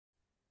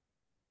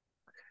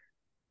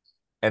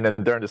And then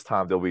during this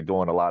time, they'll be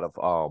doing a lot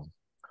of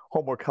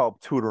homework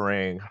help,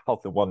 tutoring,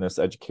 health and wellness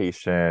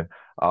education,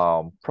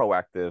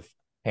 proactive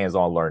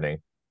hands-on learning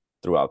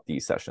throughout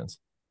these sessions.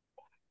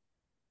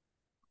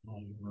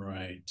 All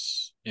right.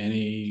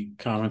 Any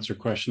comments or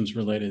questions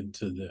related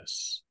to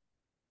this?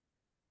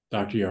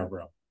 Dr.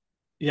 Yarbrough.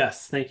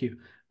 Yes, thank you.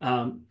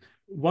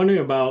 Wondering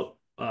about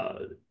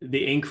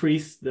the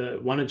increase, the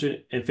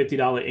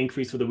 $150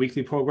 increase for the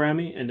weekly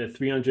programming and the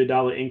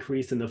 $300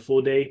 increase in the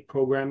full day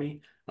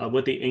programming,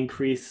 what the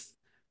increase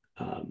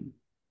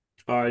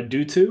are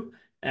due to.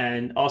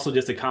 And also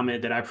just a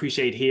comment that I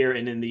appreciate here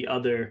and in the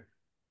other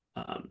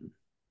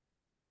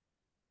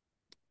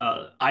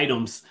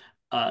items,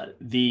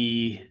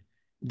 the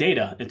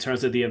data in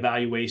terms of the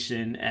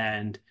evaluation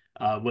and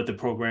what the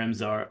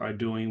programs are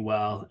doing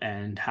well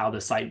and how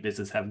the site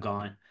visits have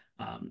gone.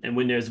 And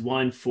when there's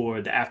one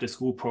for the after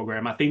school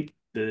program, I think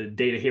the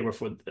data here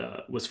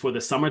was for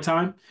the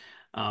summertime.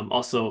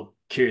 Also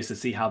curious to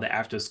see how the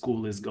after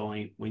school is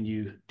going when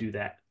you do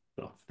that.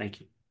 So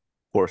thank you.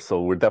 Of course,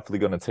 so we're definitely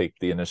going to take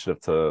the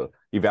initiative to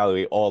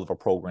evaluate all of our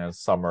programs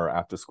summer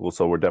after school.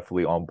 So we're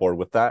definitely on board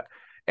with that.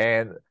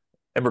 And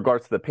in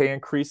regards to the pay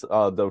increase,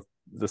 the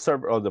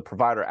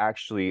provider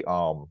actually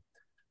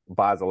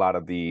buys a lot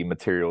of the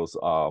materials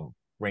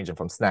ranging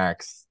from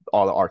snacks,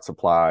 all the art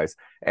supplies,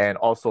 and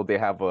also they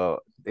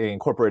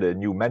incorporated a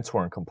new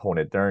mentoring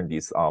component during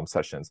these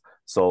sessions.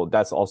 So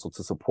that's also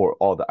to support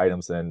all the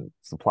items and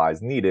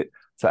supplies needed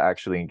to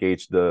actually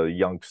engage the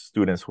young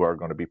students who are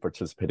going to be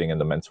participating in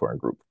the mentoring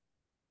group.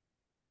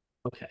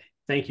 Okay,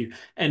 thank you.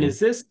 And is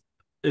this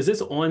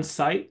on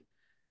site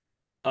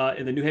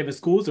in the New Haven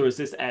schools, or is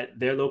this at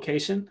their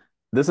location?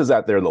 This is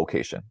at their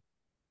location.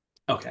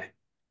 Okay,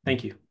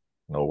 thank you.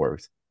 No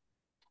worries.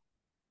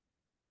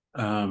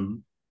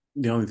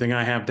 The only thing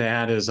I have to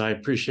add is I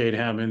appreciate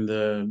having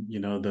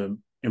the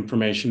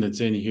information that's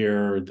in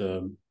here, I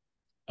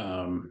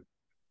don't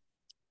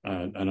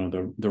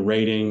know, the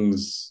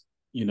ratings,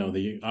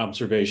 the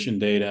observation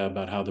data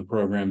about how the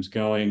program's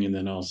going, and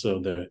then also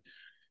the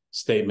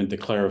statement that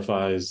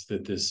clarifies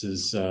that this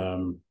is,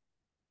 the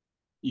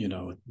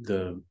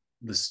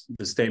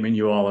statement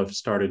you all have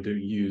started to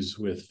use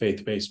with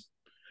faith-based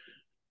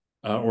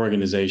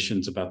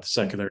organizations about the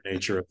secular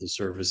nature of the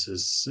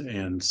services.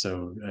 And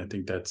so I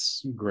think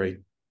that's great.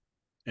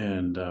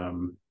 And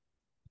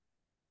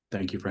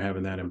thank you for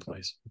having that in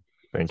place.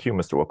 Thank you,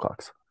 Mr.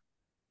 Wilcox.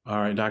 All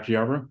right, Dr.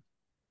 Yarbrough.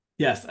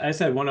 Yes, I just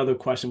had one other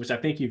question, which I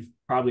think you've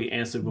probably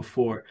answered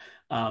before.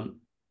 Do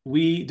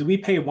we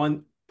pay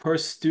one per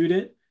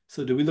student?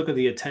 So do we look at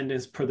the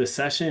attendance per the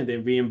session and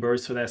then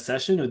reimburse for that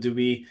session, or do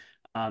we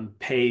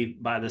pay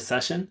by the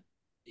session?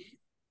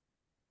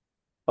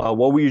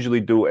 What we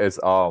usually do is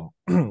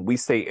we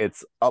say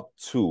it's up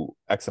to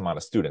X amount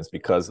of students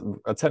because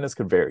attendance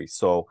could vary.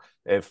 So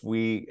if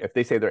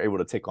they say they're able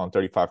to take on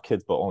 35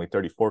 kids, but only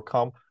 34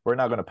 come, we're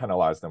not going to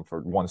penalize them for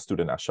one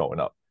student not showing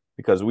up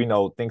because we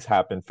know things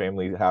happen.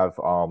 Families have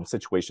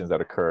situations that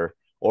occur,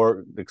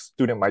 or the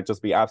student might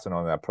just be absent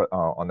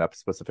on that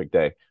specific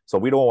day. So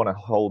we don't want to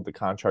hold the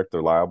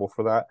contractor liable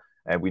for that.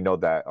 And we know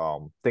that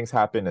things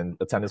happen and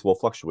attendance will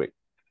fluctuate.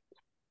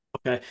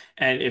 Okay.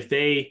 And if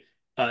they,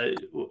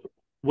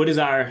 what is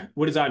our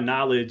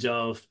knowledge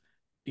of,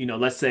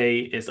 let's say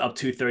it's up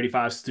to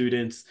 35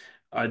 students.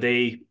 Are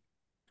they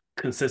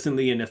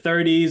consistently in the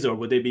 30s, or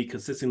would they be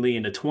consistently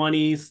in the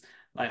 20s?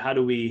 Like,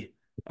 are we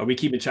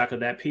keeping track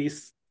of that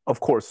piece? Of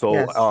course. So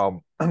Yes.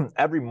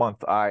 Every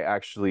month I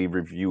actually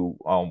review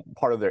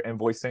part of their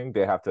invoicing.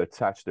 They have to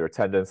attach their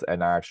attendance,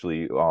 and I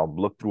actually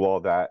look through all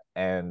that.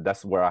 And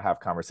that's where I have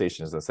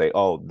conversations and say,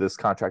 oh, this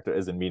contractor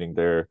isn't meeting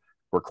their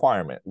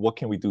requirement. What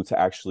can we do to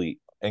actually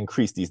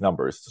increase these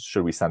numbers?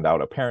 Should we send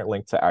out a parent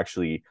link to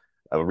actually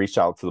reach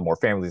out to the more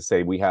families and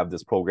say, we have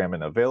this program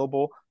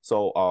available?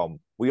 So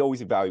we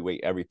always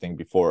evaluate everything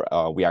before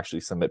we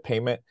actually submit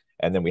payment.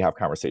 And then we have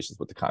conversations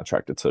with the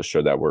contractor to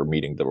ensure that we're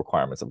meeting the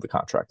requirements of the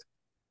contract.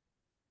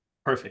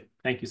 Perfect.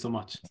 Thank you so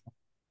much.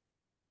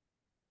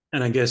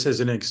 And I guess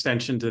as an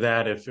extension to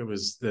that, if it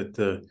was that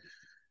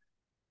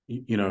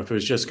if it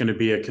was just going to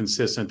be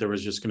there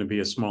was just going to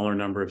be a smaller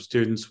number of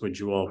students, would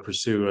you all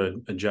pursue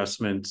an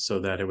adjustment so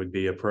that it would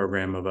be a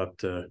program of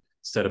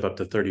instead of up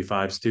to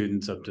 35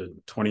 students, up to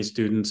 20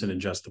 students, and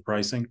adjust the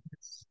pricing?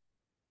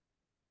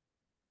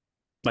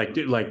 Like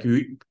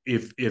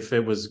if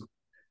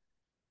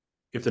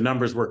the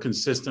numbers were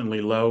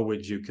consistently low,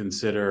 would you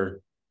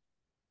consider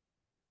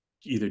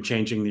either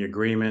changing the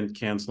agreement,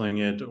 canceling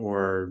it,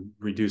 or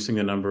reducing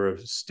the number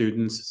of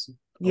students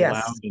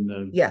allowed in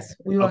the... Yes,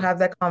 we will have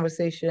that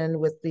conversation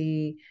with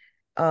the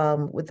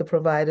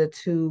provider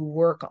to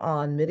work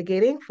on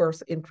mitigating,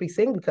 first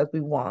increasing, because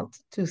we want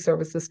to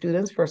service the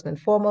students first and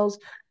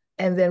foremost,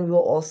 and then we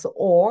will also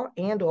or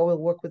we'll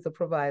work with the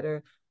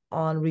provider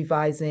on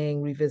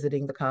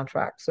revisiting the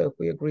contract. So if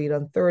we agreed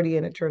on 30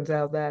 and it turns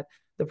out that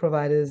the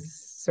provider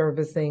is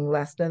servicing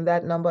less than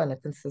that number on a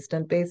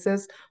consistent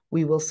basis,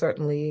 we will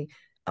certainly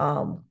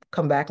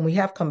come back, and we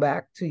have come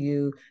back to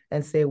you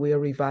and say we are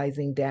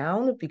revising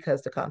down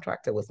because the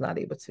contractor was not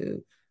able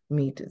to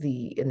meet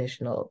the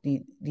initial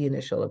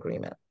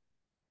agreement.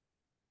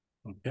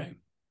 Okay.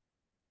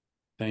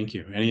 Thank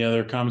you. Any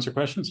other comments or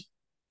questions?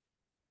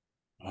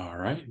 All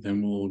right,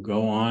 then we'll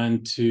go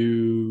on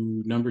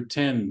to number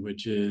 10,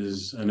 which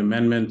is an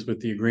amendment with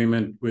the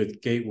agreement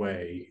with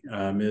Gateway.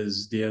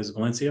 Ms.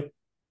 Diaz-Valencia.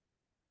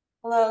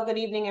 Hello, good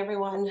evening,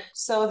 everyone.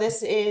 So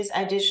this is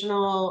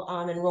additional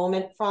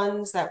enrollment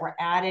funds that were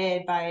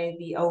added by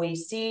the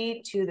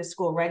OEC to the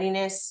school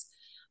readiness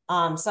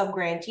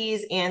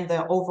sub-grantees and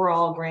the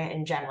overall grant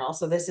in general.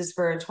 So this is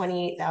for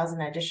 28,000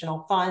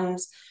 additional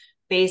funds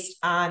based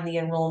on the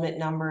enrollment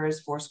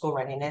numbers for school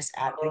readiness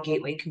at the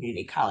Gateway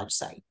Community College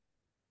site.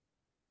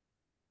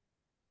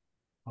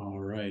 All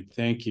right,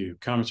 thank you.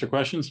 Comments or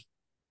questions?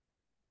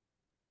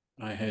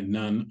 I had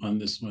none on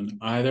this one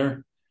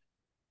either.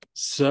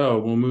 So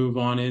we'll move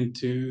on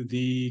into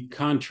the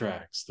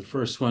contracts. The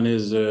first one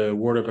is a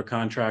award of a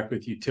contract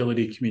with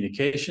Utility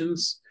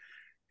Communications.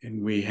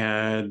 And we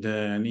had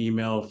an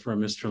email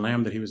from Mr.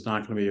 Lamb that he was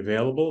not going to be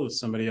available. Is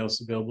somebody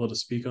else available to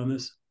speak on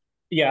this?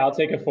 Yeah, I'll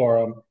take it for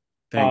him.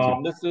 Thank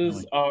you. This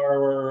is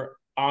our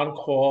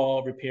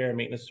on-call repair and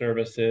maintenance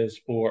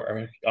services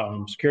for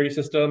our security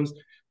systems.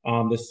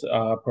 This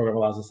program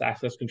allows us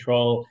access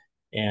control,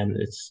 and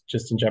it's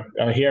just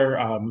here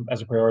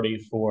as a priority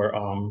for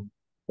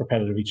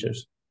repetitive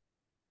features.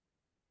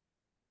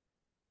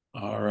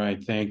 All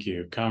right, thank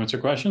you. Comments or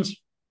questions?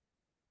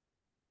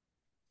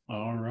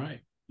 All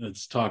right,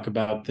 let's talk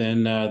about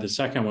then the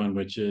second one,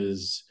 which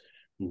is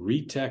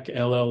Retech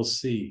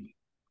LLC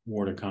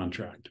water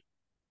contract.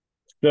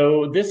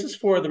 So this is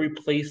for the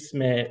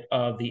replacement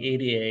of the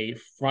ADA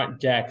front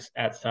decks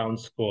at Sound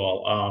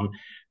School.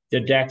 The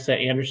decks at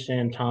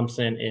Anderson,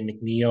 Thompson, and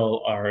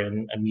McNeil are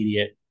in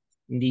immediate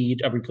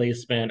need of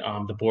replacement.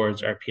 The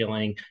boards are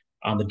peeling.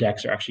 The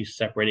decks are actually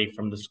separating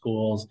from the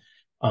schools.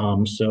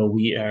 So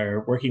we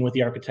are working with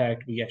the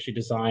architect. We actually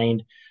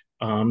designed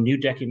new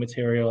decking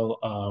material.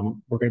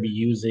 We're going to be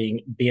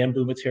using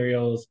bamboo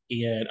materials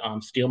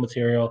and steel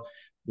material,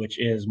 which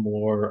is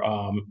more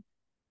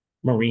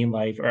marine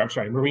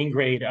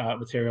grade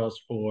materials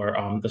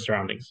for the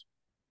surroundings.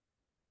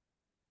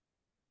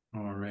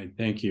 All right,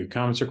 thank you.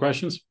 Comments or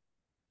questions?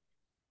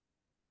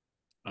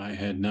 I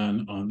had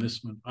none on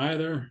this one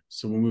either.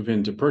 So we'll move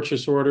into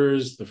purchase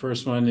orders. The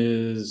first one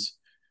is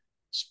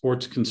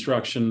sports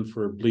construction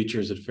for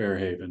bleachers at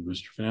Fairhaven.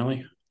 Mr.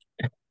 Finelli.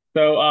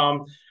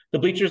 So the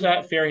bleachers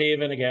at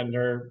Fairhaven, again,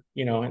 they're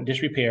in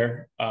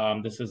disrepair.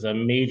 This is a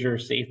major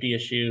safety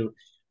issue.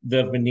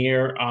 The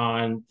veneer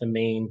on the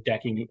main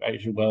decking,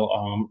 as you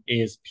will,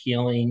 is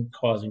peeling,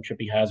 causing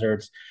tripping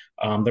hazards.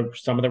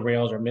 Some of the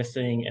rails are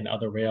missing, and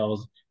other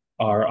rails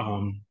are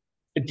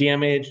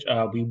damaged.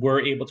 We were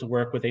able to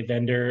work with a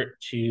vendor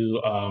to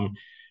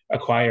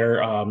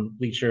acquire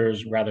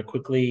bleachers rather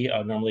quickly.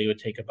 Normally, it would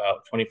take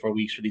about 24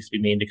 weeks for these to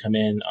be made to come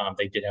in.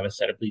 They did have a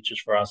set of bleachers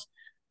for us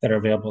that are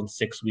available in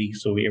 6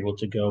 weeks, so we were able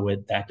to go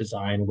with that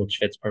design, which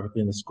fits perfectly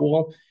in the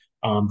school.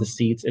 The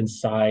seats and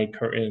side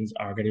curtains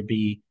are going to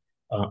be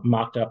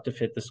mocked up to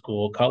fit the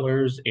school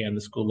colors and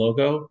the school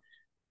logo.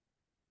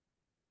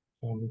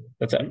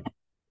 That's it.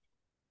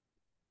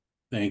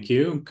 Thank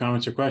you.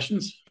 Comments or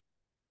questions?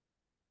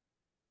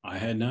 I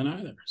had none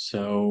either.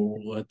 So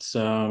let's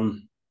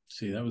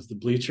see, that was the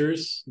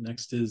bleachers.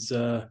 Next is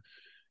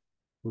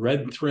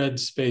Red Thread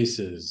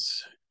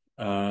Spaces.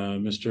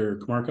 Mr.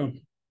 Camarco.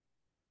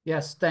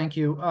 Yes, thank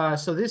you.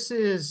 So this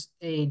is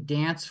a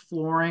dance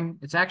flooring.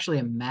 It's actually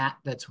a mat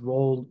that's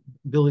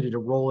ability to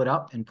roll it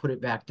up and put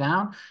it back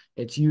down.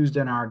 It's used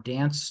in our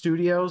dance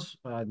studios,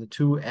 the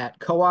two at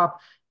Co-op,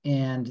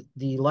 and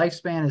the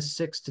lifespan is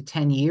 6 to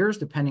 10 years,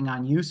 depending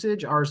on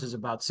usage. Ours is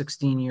about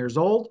 16 years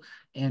old,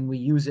 and we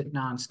use it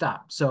nonstop.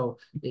 So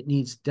it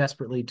needs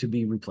desperately to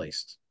be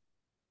replaced.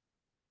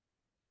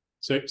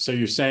 So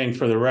you're saying,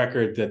 for the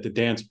record, that the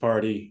dance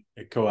party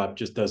at Co-op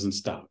just doesn't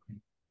stop?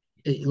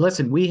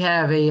 Listen, we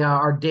have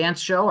our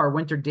dance show. Our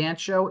winter dance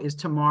show is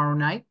tomorrow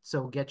night.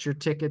 So get your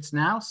tickets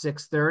now,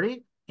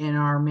 6:30 in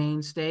our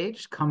main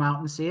stage. Come out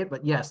and see it.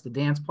 But yes, the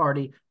dance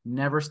party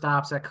never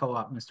stops at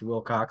Co-op, Mr.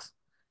 Wilcox.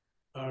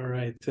 All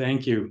right.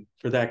 Thank you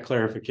for that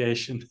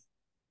clarification.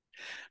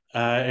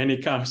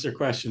 Any comments or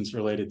questions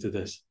related to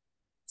this?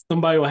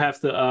 Somebody will have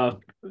to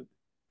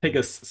take a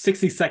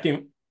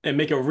 60-second and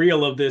make a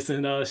reel of this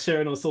and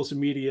share it on social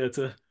media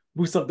to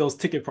boost up those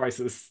ticket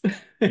prices.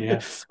 Yeah.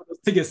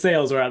 Ticket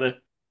sales, rather.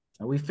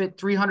 We fit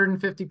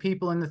 350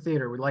 people in the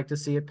theater. We'd like to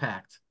see it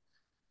packed.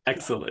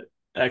 Excellent.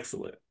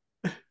 Excellent.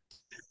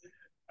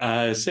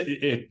 So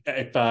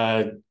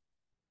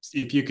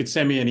if you could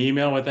send me an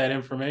email with that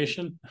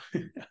information,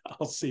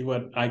 I'll see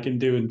what I can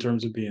do in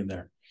terms of being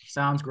there.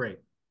 Sounds great.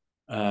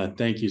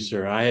 Thank you,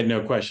 sir. I had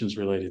no questions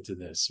related to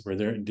this.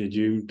 Did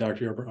you,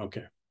 Dr. Yorber?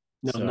 Okay.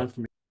 No, none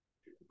for me.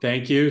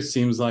 Thank you.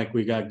 Seems like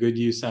we got good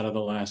use out of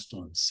the last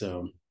one.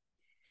 So,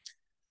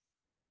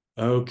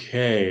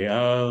 okay.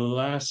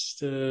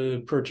 Last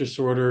purchase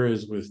order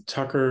is with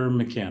Tucker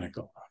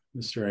Mechanical.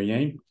 Mr.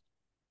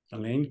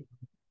 Alain.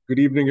 Good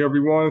evening,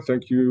 everyone.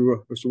 Thank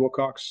you, Mr.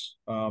 Wilcox.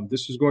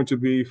 This is going to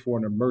be for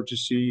an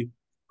emergency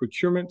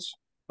procurement.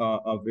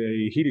 of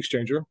a heat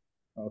exchanger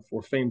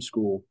for Fame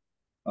School.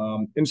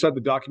 Inside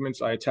the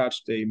documents, I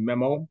attached a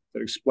memo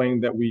that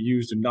explained that we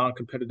used a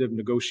non-competitive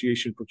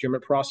negotiation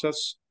procurement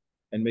process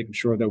and making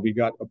sure that we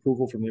got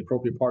approval from the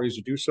appropriate parties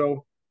to do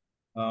so.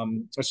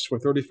 This is for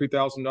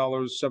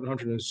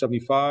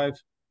 $33,775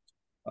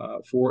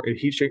 for a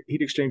heat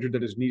exchanger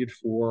that is needed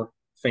for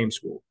Fame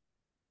School.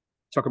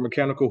 Tucker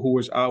Mechanical, who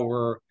is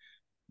our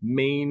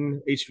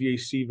main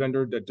HVAC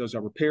vendor that does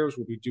our repairs,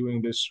 will be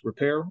doing this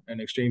repair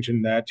and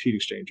exchanging that heat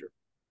exchanger.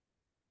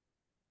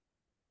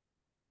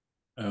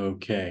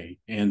 Okay,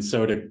 and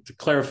so to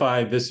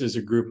clarify, this is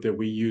a group that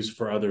we use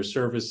for other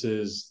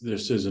services.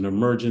 This is an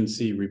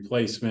emergency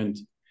replacement,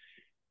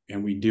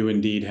 and we do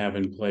indeed have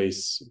in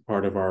place,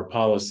 part of our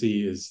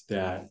policy is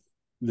that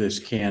this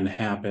can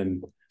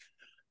happen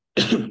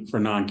for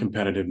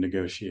non-competitive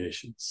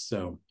negotiations.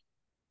 So,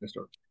 Yes,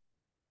 sir.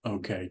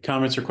 Okay,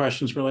 comments or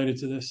questions related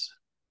to this?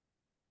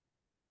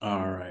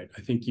 All right,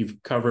 I think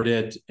you've covered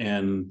it,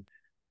 and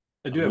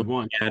I do have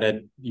one. at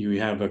it,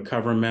 you have a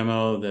cover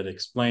memo that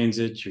explains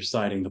it. You're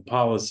citing the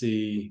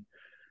policy,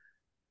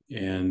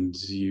 and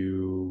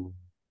you're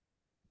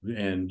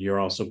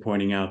also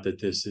pointing out that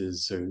this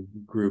is a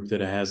group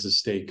that has a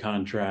state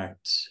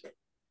contract,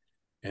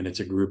 and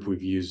it's a group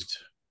we've used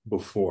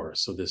before.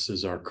 So this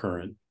is our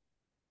current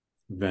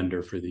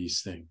vendor for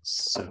these things.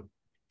 So,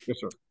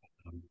 yes, sir.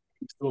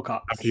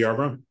 Dr.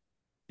 Yarbrough?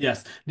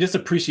 Yes, just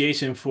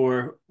appreciation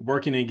for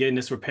working and getting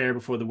this repaired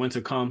before the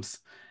winter comes,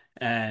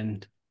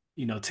 and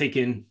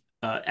taking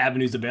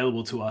avenues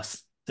available to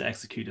us to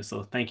execute it.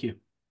 So thank you.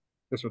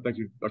 Yes, sir. Thank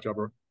you, Dr.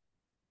 Yarbrough.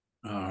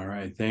 All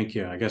right, thank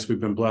you. I guess we've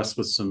been blessed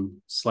with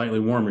some slightly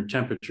warmer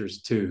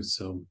temperatures too,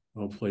 so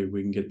hopefully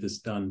we can get this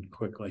done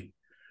quickly.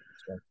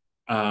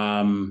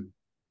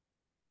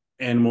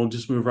 And we'll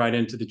just move right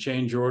into the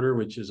change order,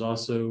 which is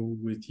also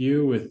with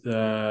you, with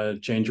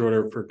change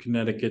order for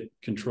Connecticut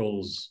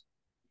Controls.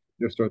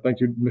 Yes, sir. Thank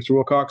you, Mr.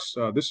 Wilcox.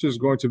 This is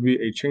going to be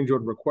a change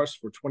order request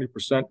for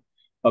 20%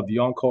 of the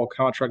on-call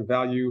contract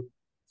value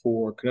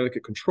for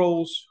Connecticut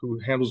Controls, who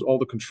handles all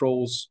the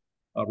controls,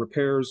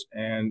 repairs,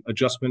 and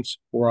adjustments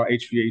for our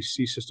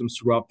HVAC systems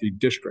throughout the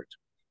district.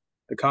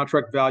 The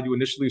contract value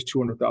initially is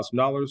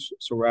 $200,000,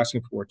 so we're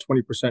asking for a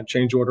 20%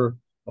 change order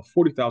of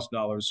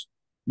 $40,000,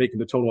 making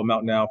the total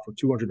amount now for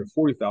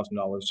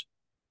 $240,000.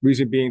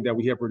 Reason being that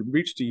we have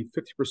reached the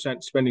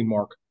 50% spending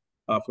mark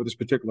for this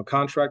particular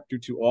contract due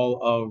to all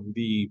of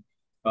the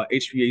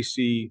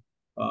HVAC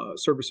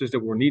services that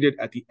were needed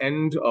at the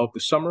end of the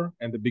summer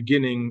and the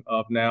beginning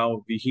of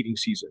now the heating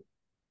season.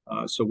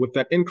 So with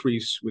that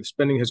increase, with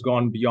spending has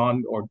gone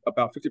beyond or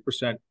about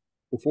 50%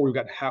 before we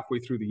got halfway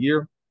through the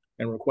year,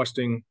 and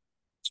requesting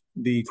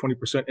the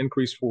 20%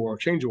 increase for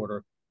change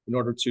order in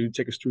order to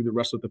take us through the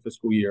rest of the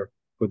fiscal year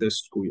for this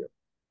school year.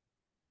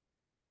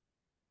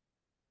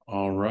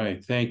 All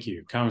right, thank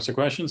you. Comments or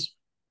questions?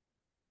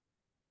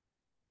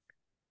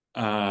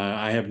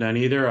 I have none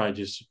either. I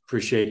just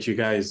appreciate you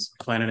guys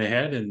planning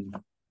ahead and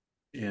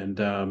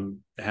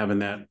having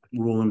that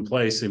rule in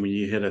place. And when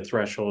you hit a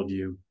threshold,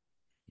 you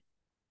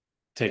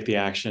take the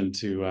action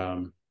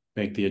to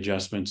make the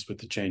adjustments with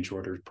the change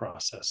order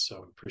process.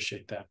 So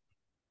appreciate that.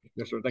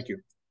 Yes, sir. Thank you.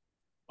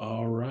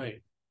 All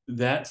right.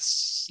 That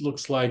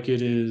looks like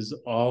it is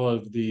all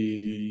of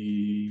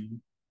the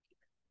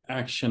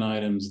action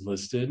items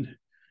listed.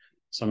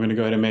 So I'm going to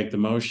go ahead and make the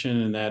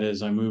motion, and that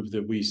is I move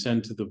that we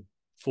send to the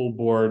full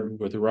board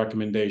with a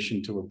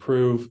recommendation to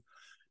approve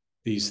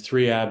these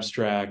 3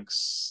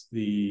 abstracts,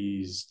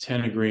 these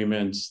 10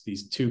 agreements,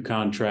 these 2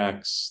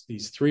 contracts,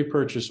 these 3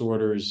 purchase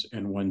orders,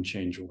 and 1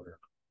 change order.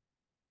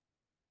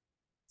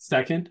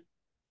 Second.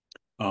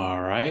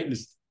 All right,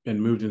 it's been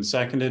moved and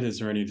seconded. Is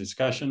there any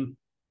discussion?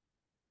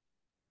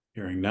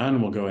 Hearing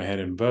none, we'll go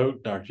ahead and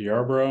vote. Dr.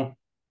 Yarbrough?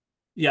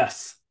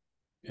 Yes.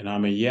 And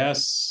I'm a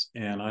yes,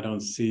 and I don't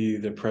see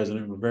that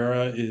President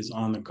Rivera is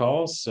on the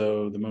call,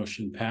 so the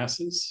motion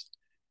passes.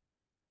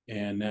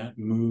 And that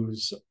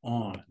moves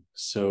on.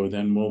 So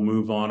then we'll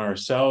move on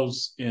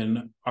ourselves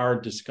in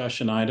our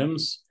discussion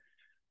items.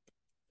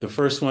 The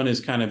first one is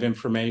kind of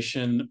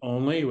information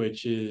only,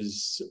 which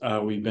is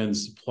we've been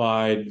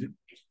supplied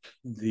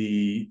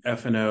the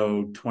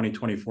F&O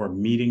 2024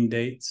 meeting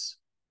dates.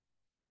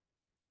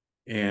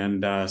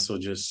 And so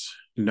just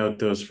note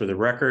those for the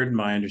record.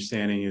 My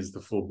understanding is the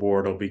full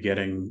board will be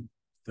getting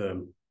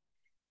the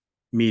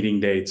meeting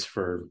dates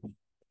for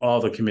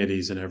all the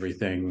committees and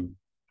everything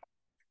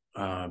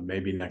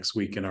maybe next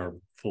week in our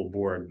full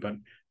board, but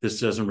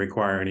this doesn't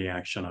require any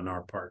action on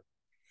our part.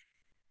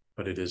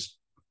 But it is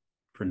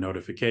for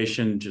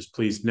notification. Just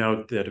please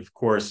note that, of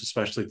course,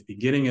 especially at the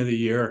beginning of the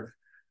year,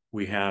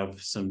 we have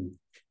some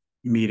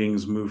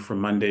meetings move from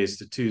Mondays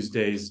to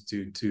Tuesdays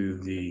due to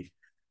the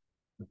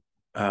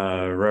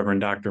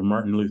Reverend Dr.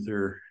 Martin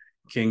Luther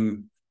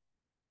King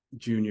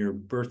Jr.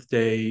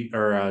 birthday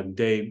or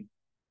day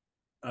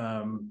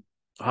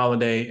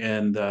holiday,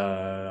 and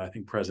I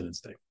think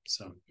President's Day.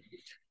 So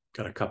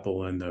got a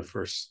couple in the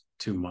first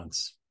 2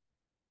 months.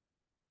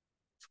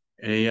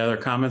 Any other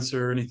comments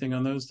or anything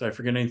on those? Did I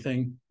forget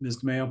anything,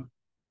 Ms. DeMayo?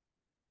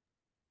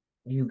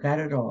 You got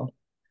it all.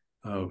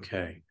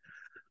 Okay.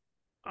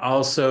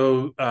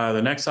 Also,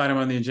 the next item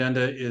on the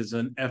agenda is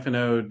an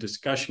F&O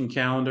discussion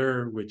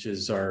calendar, which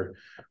is our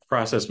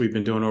process we've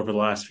been doing over the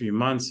last few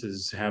months,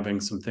 is having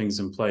some things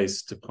in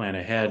place to plan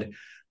ahead.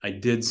 I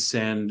did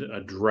send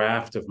a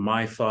draft of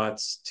my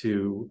thoughts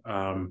to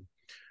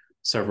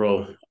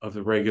several of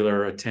the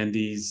regular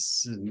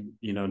attendees,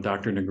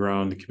 Dr.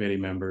 Negron, the committee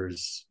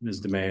members,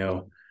 Ms.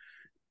 DeMayo,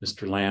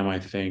 Mr. Lamb, I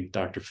think,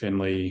 Dr.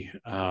 Finley.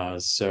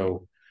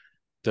 So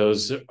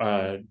those,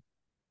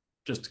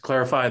 just to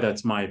clarify,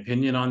 that's my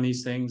opinion on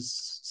these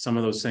things. Some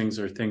of those things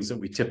are things that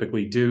we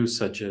typically do,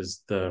 such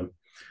as the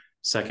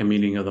second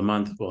meeting of the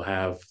month. We'll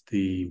have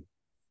the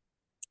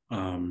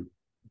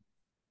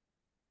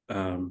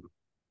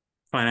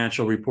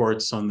financial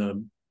reports on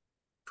the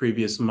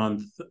previous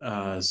month.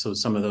 So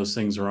some of those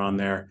things are on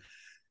there.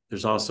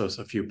 There's also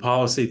a few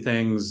policy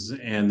things,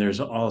 and there's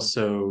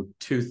also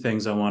two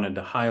things I wanted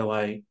to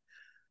highlight.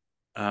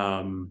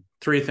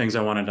 Three things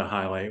I wanted to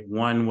highlight.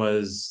 One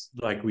was,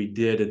 like we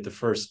did at the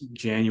first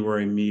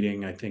January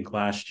meeting, I think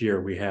last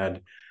year, we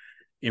had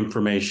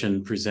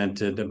information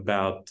presented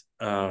about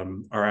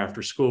our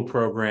after school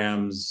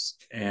programs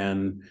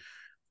and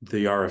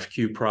the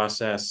RFQ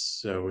process.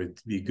 So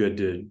it'd be good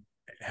to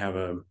have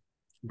a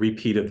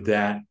repeat of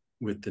that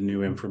with the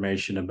new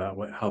information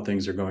about how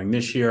things are going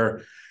this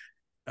year.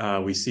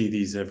 We see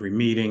these every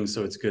meeting,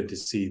 so it's good to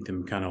see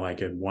them kind of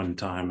like at one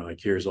time,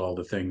 like here's all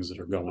the things that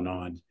are going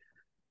on.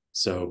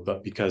 So,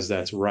 but because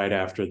that's right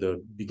after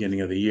the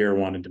beginning of the year,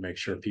 wanted to make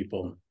sure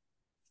people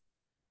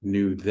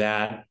knew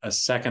that. A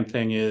second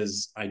thing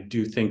is, I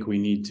do think we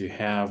need to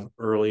have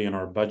early in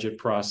our budget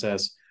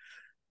process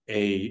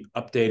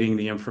updating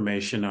the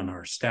information on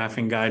our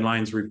staffing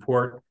guidelines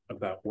report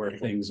about where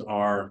things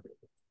are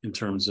in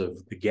terms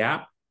of the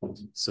gap,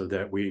 so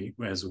that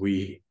as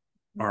we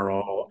are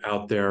all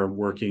out there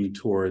working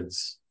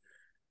towards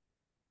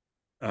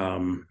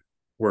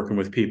working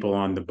with people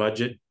on the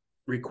budget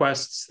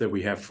requests, that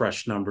we have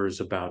fresh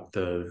numbers about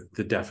the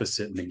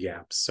deficit and the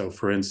gaps. So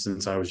for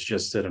instance, I was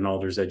just at an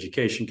Alders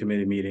Education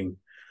Committee meeting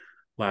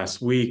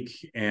last week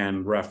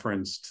and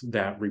referenced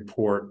that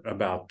report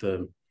about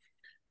the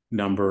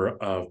number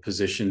of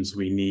positions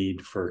we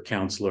need for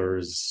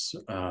counselors,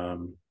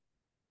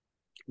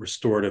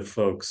 restorative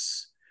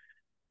folks,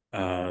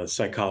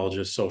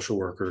 psychologists, social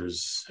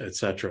workers,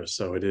 etc.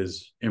 So it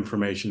is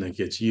information that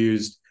gets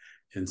used.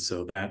 And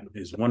so that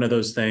is one of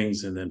those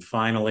things. And then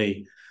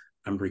finally,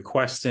 I'm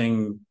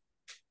requesting,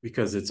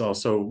 because it's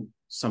also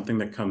something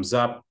that comes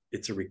up,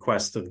 it's a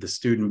request of the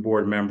student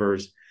board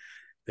members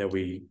that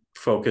we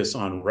focus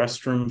on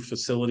restroom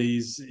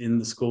facilities in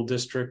the school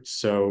district.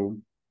 So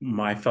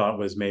my thought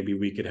was maybe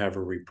we could have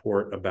a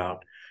report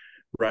about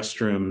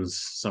restrooms,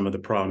 some of the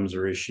problems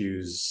or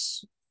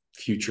issues,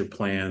 future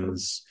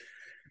plans,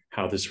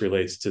 how this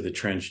relates to the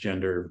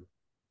transgender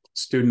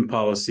student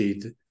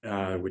policy,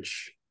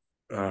 which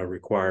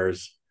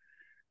requires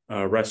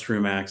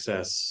restroom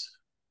access,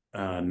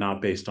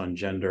 not based on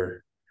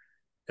gender,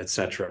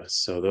 etc.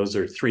 So those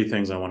are three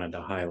things I wanted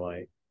to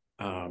highlight.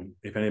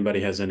 If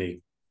anybody has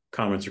any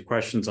comments or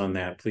questions on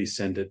that, please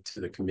send it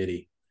to the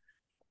committee,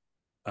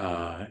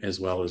 as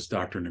well as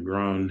Dr.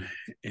 Negron,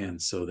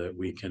 and so that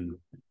we can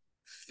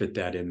fit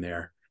that in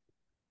there.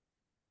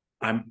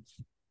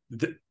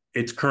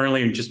 It's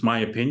currently just my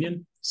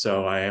opinion,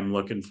 so I am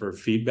looking for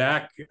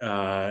feedback,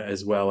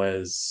 as well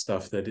as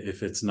stuff that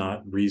if it's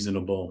not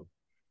reasonable,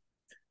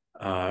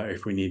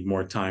 if we need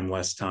more time,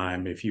 less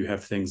time, if you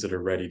have things that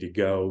are ready to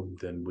go,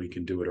 then we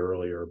can do it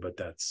earlier, but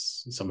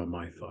that's some of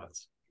my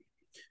thoughts.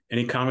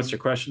 Any comments or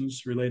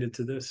questions related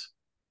to this?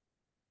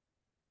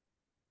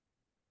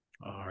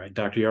 All right,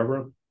 Dr.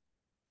 Yarbrough?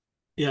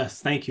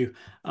 Yes, thank you.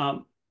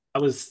 I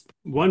was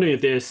wondering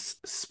if there's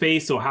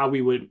space or how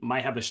we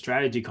might have a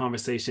strategy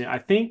conversation. I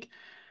think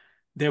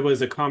there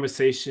was a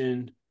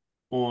conversation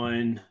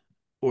or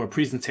a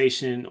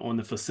presentation on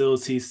the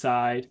facilities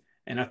side,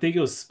 and I think it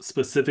was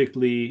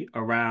specifically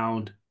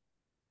around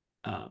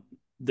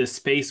the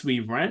space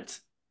we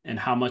rent and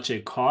how much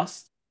it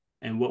costs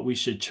and what we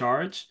should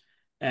charge.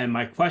 And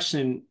my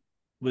question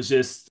was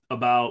just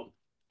about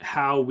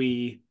how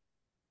we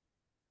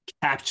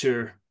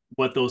capture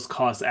what those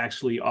costs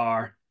actually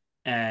are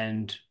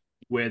and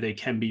where they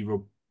can be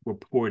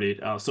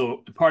reported.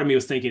 So part of me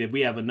was thinking, if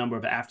we have a number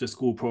of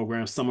after-school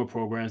programs, summer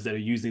programs that are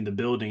using the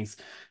buildings,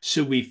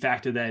 should we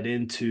factor that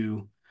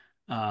into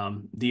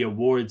the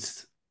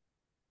awards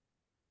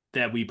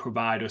that we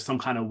provide, or some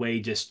kind of way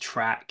just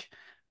track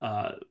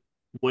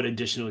what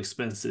additional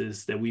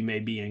expenses that we may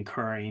be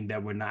incurring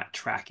that we're not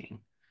tracking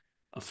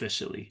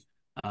officially?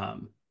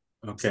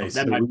 Okay, so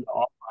that might be an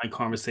offline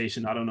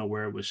conversation. I don't know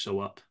where it would show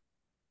up.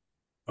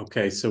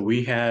 Okay, so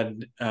we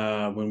had,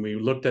 when we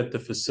looked at the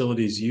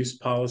facilities use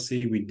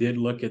policy, we did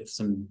look at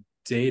some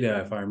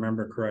data, if I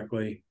remember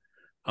correctly.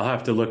 I'll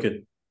have to look at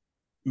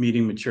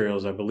meeting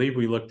materials. I believe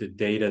we looked at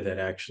data that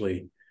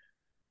actually,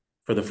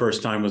 for the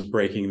first time, was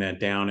breaking that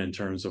down in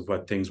terms of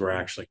what things were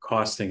actually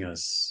costing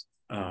us.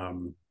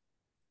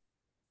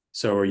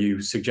 So are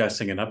you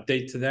suggesting an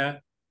update to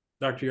that,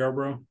 Dr.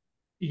 Yarbrough?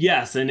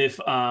 Yes, and if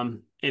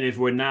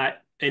we're not,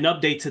 an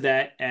update to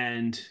that,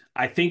 and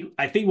I think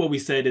what we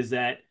said is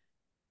that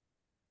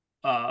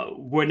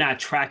we're not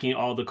tracking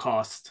all the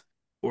costs,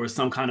 or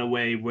some kind of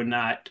way we're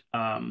not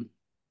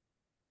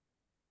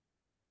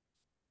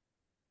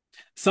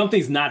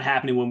something's not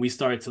happening when we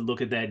start to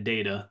look at that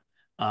data.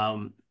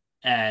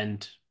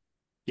 And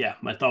yeah,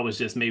 my thought was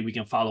just maybe we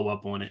can follow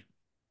up on it.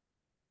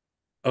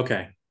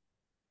 Okay.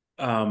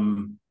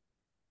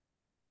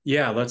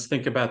 Yeah, let's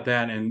think about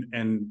that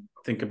and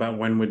think about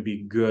when would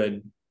be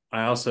good.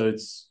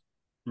 It's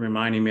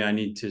reminding me I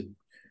need to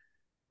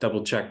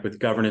double check with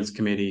governance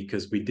committee,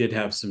 because we did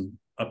have some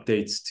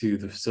updates to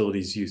the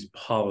facilities use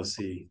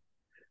policy.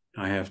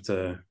 I have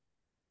to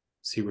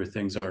see where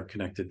things are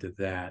connected to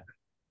that.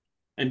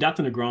 And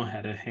Dr. Negron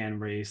had a hand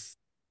raised.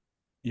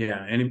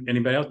 Yeah,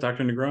 anybody else,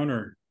 Dr. Negron,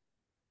 or?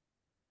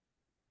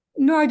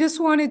 No, I just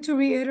wanted to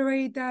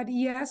reiterate that,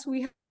 yes,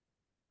 we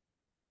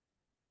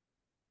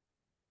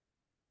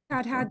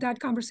had that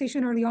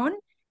conversation early on.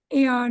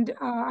 And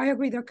I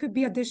agree, there could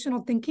be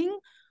additional thinking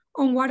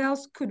on what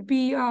else could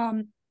be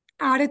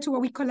added to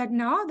what we collect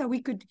now that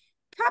we could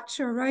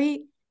capture,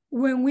 right?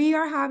 When we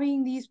are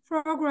having these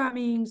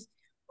programmings,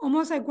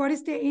 almost like what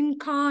is the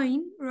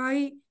in-kind,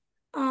 right?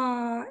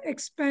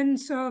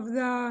 Expense of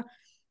the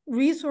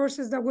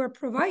resources that we're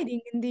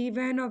providing in the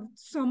event of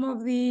some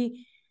of the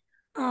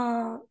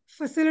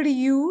facility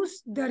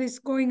use that is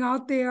going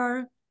out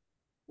there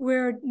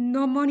where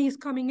no money is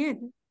coming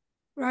in,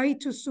 right?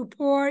 To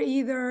support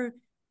either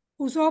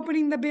who's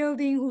opening the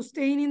building, who's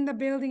staying in the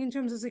building in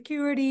terms of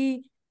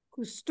security,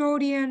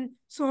 custodian.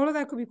 So all of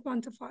that could be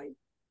quantified.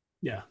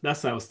 Yeah,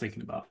 that's what I was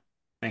thinking about.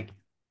 Thank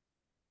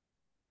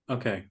you.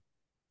 Okay.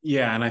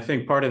 Yeah, and I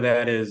think part of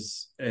that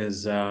was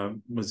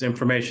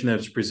information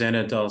that's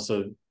presented to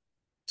also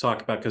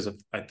talk about, because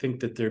I think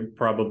that there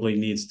probably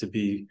needs to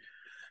be,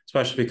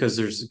 especially because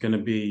there's going to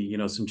be,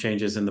 some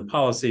changes in the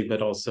policy,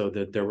 but also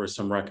that there were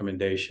some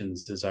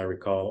recommendations, as I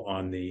recall,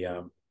 on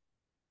the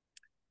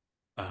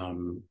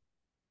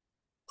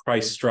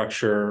price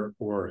structure,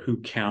 or who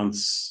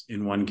counts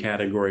in one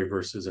category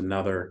versus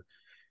another.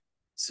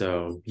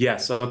 So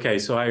yes, okay,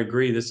 so I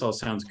agree, this all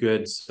sounds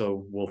good.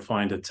 So we'll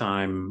find a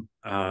time.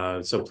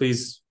 So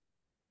please,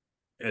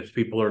 if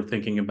people are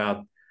thinking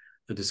about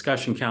the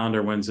discussion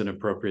calendar, when's an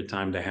appropriate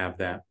time to have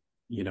that?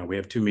 We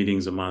have 2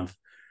 meetings a month.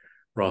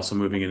 We're also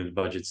moving into the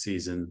budget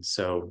season.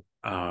 So,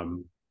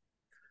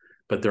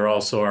 but there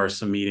also are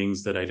some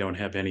meetings that I don't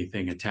have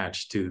anything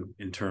attached to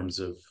in terms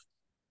of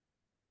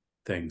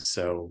things.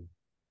 So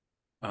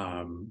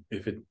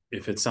if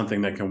it's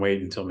something that can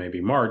wait until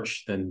maybe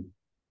March, then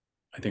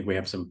I think we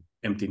have some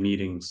empty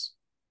meetings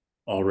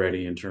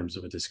already in terms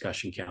of a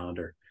discussion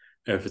calendar.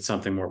 If it's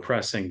something more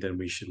pressing, then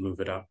we should move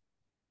it up.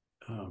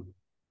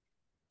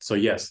 So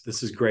yes,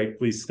 this is great.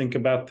 Please think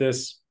about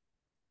this.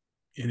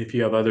 And if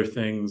you have other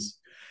things,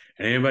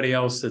 and anybody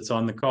else that's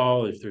on the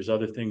call, if there's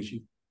other things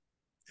you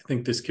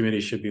think this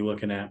committee should be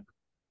looking at,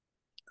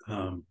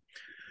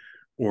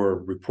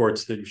 or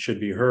reports that should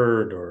be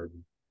heard, or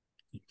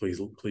please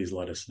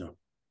let us know.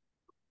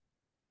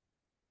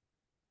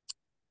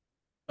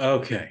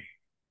 Okay,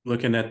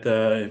 looking at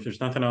if there's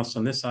nothing else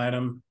on this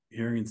item,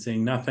 hearing and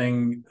seeing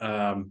nothing.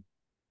 The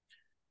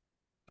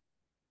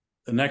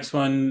next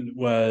one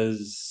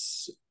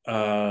was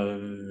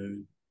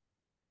the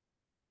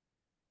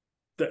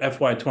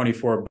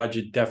FY24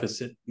 budget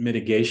deficit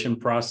mitigation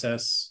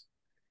process.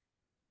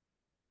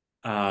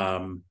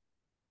 Trying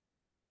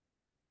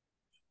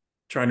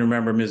to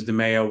remember, Ms.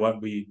 DeMeo,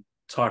 what we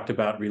talked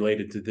about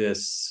related to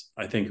this.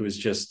 I think it was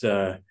just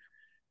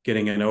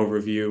getting an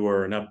overview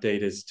or an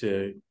update as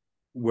to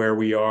where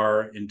we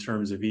are in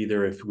terms of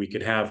either if we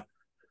could have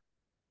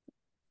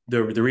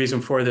the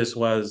reason for this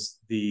was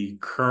the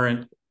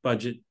current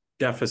budget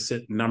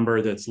deficit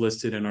number that's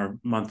listed in our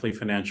monthly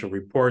financial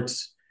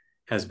reports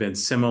has been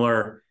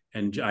similar.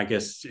 And I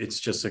guess it's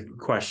just a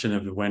question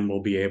of when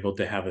we'll be able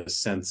to have a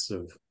sense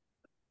of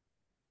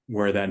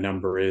where that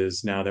number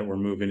is now that we're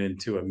moving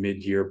into a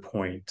mid-year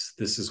point.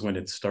 This is when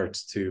it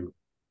starts to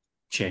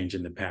change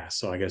in the past.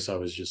 So I guess I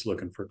was just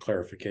looking for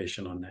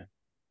clarification on that.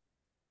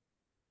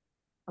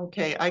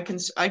 Okay, I can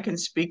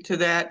speak to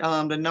that.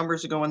 The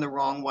numbers are going the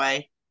wrong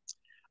way.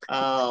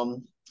 I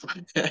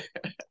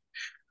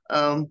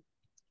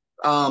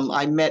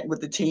met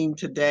with the team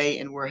today,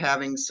 and we're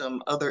having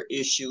some other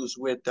issues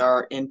with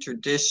our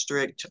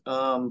interdistrict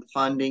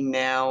funding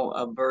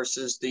now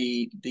versus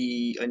the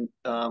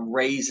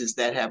raises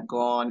that have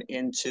gone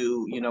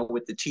into,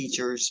 with the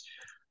teachers.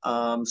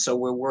 So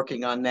we're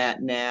working on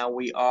that now.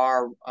 We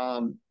are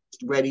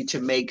ready to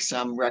make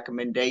some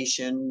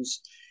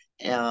recommendations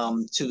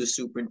to the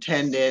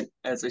superintendent.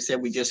 As I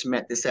said, we just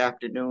met this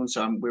afternoon,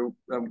 so we're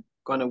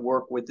going to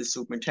work with the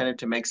superintendent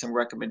to make some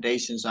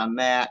recommendations on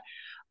that.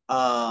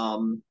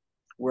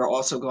 We're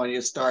also going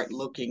to start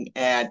looking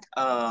at,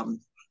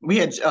 we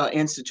had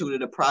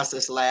instituted a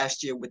process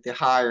last year with the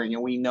hiring,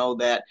 and we know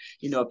that,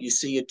 if you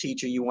see a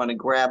teacher, you want to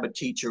grab a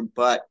teacher,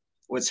 but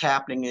what's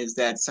happening is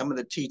that some of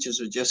the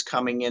teachers are just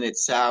coming in at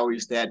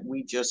salaries that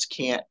we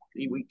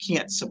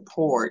can't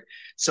support.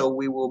 So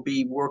we will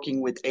be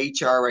working with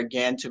HR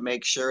again to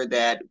make sure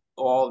that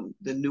all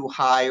the new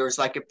hires,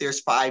 like if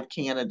there's 5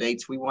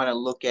 candidates, we want to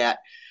look at,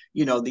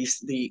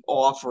 the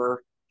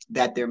offer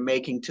that they're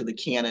making to the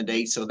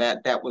candidates. So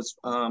that was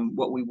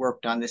what we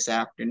worked on this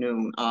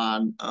afternoon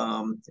on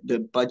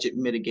the budget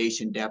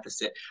mitigation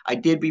deficit. I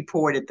did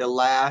report at the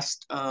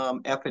last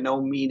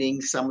F&O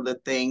meeting some of the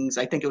things,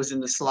 I think it was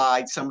in the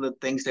slides, some of the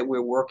things that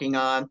we're working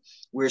on.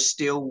 We're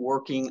still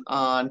working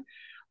on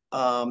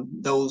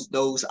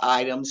those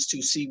items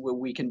to see where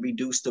we can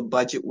reduce the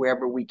budget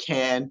wherever we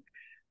can.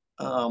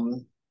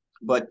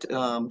 But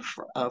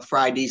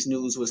Friday's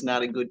news was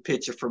not a good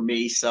picture for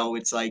me. So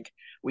it's like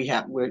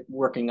we're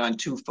working on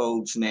 2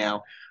 folds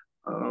now.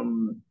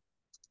 So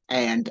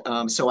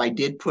I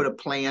did put a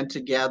plan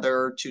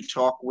together to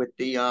talk with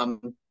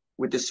the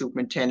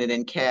superintendent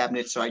and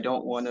cabinet. So I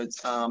don't want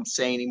to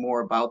say any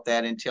more about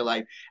that until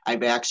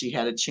I've actually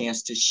had a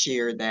chance to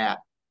share that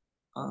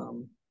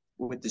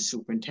with the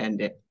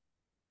superintendent.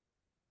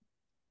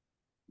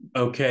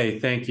 Okay,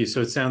 thank you. So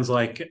it sounds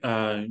like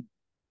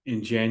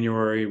in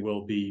January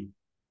we'll be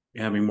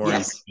having more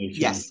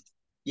information.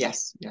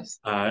 Yes.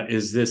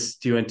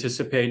 Do you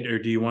anticipate, or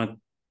do you want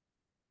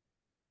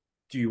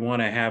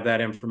to have that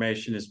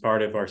information as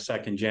part of our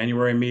second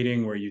January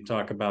meeting where you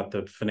talk about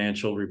the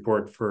financial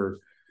report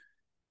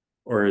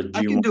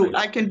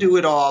I can do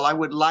it all. I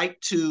would like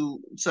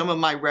to, some of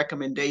my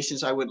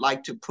recommendations I would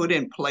like to put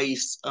in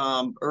place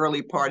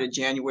early part of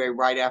January,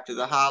 right after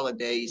the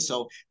holidays.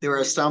 So there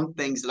are some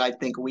things that I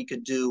think we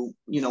could do,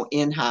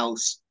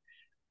 in-house.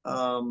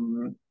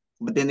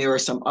 But then there are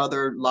some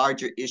other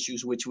larger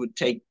issues which would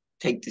take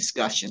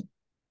discussion.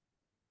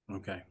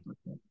 Okay.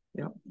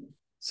 Yeah.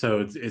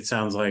 So it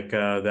sounds like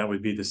that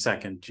would be the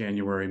second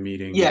January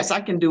meeting. Yes,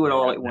 I can do it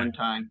all at one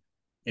time.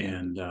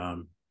 And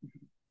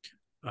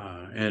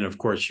of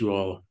course, you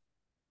all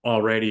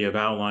already have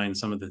outlined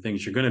some of the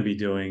things you're going to be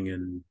doing.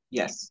 And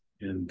yes.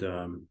 And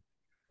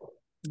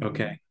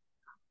okay.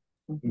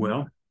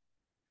 Well,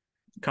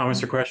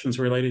 comments or questions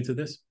related to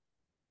this?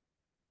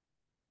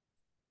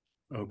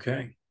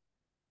 Okay.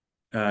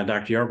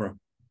 Dr. Yarbrough.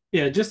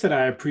 Yeah, just that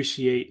I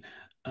appreciate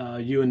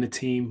you and the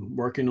team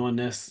working on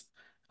this,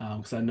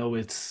 because I know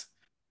it's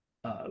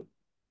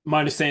my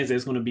understanding is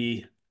there's going to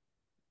be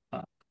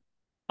a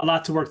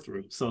lot to work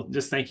through. So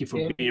just thank you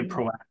for being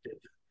proactive,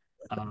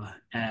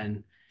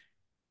 and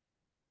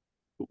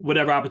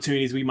whatever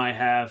opportunities we might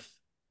have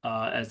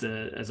as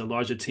a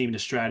larger team to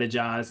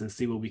strategize and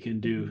see what we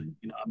can do.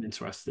 I'm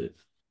interested.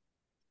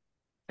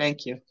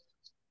 Thank you.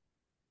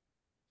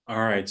 All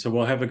right, so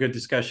we'll have a good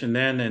discussion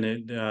then,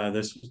 and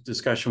this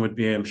discussion would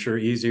be, I'm sure,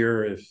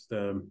 easier if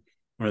one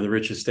of the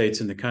richest states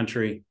in the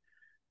country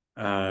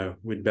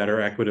would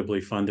better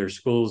equitably fund their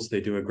schools.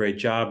 They do a great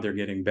job. They're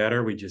getting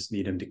better. We just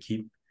need them to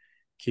keep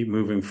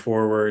moving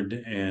forward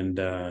and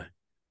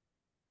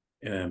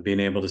being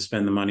able to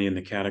spend the money in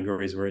the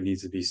categories where it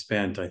needs to be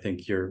spent. I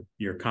think your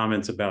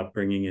comments about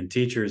bringing in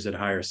teachers at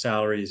higher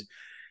salaries,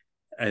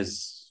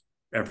 as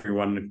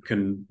everyone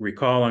can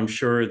recall, I'm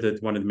sure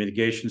that one of the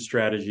mitigation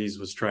strategies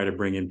was try to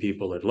bring in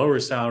people at lower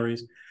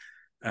salaries.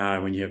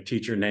 When you have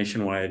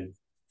nationwide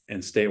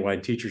and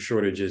statewide teacher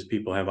shortages,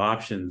 people have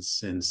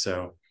options, and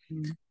so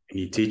you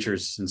need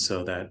teachers, and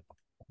so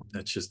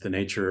that's just the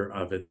nature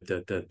of it.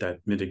 That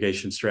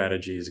mitigation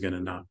strategy is going to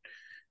not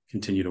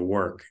continue to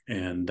work,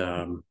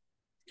 and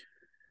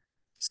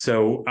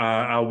so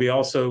I'll be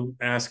also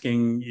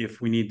asking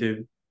if we need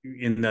to,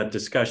 in that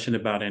discussion,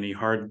 about any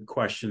hard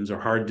questions or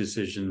hard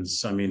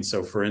decisions. I mean,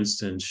 so for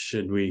instance,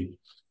 should we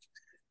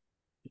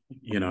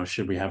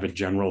have a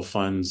general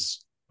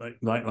funds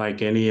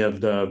like any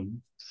of the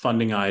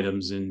funding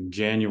items in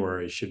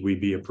January? Should we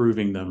be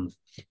approving them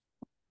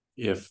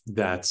if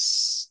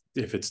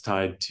it's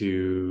tied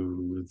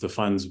to the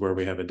funds where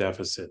we have a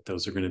deficit?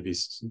 Those are going to be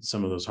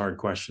some of those hard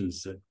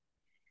questions that.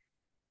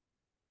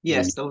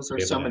 Yes, those are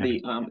some of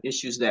the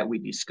issues that we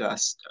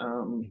discussed.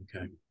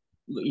 Okay.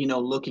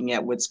 Looking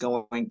at what's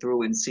going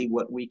through and see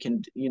what we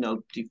can,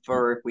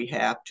 defer if we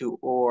have to,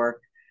 or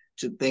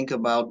to think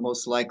about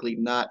most likely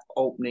not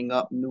opening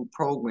up new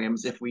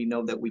programs if we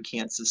know that we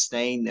can't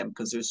sustain them,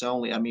 because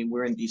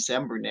we're in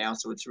December now,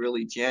 so it's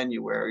really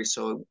January.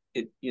 So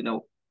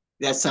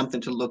that's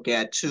something to look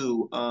at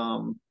too,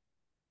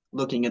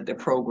 looking at the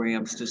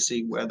programs to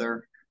see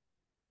whether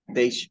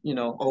they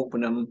open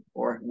them,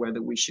 or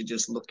whether we should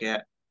just look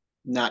at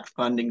not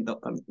funding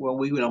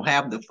we don't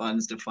have the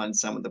funds to fund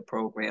some of the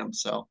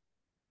programs. So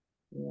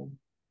yeah.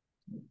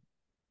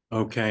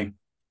 Okay.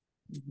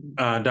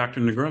 Dr.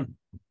 Negron.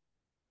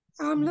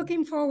 I'm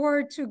looking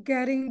forward to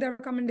getting the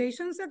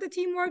recommendations that the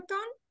team worked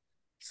on,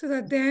 so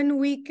that then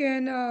we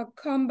can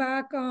come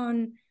back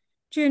on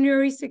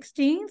January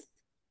 16th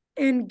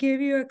and give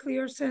you a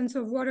clear sense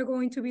of what are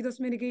going to be those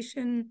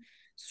mitigation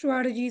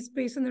strategies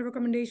based on the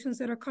recommendations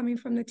that are coming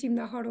from the team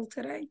that huddled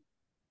today.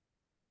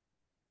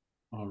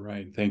 All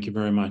right. Thank you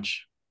very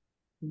much.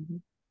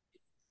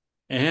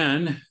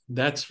 And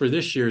that's for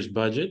this year's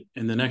budget.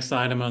 And the next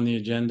item on the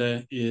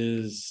agenda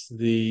is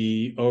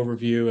the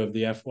overview of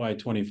the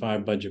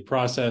FY25 budget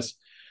process.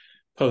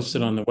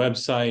 Posted on the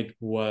website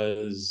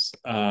was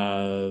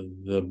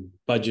the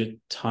budget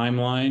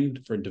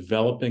timeline for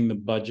developing the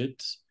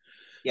budget.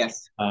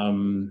 Yes.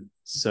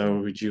 So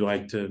would you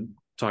like to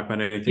talk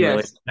about anything Yes.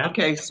 related to that?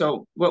 Okay.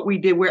 So what we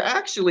did, we're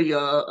actually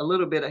a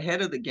little bit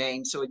ahead of the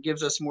game, so it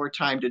gives us more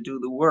time to do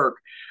the work.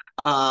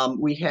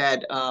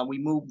 We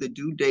moved the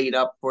due date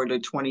up for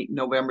the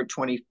November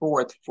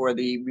 24th for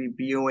the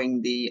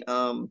reviewing the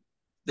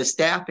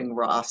staffing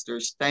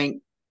rosters.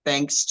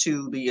 Thanks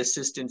to the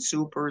assistant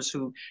supers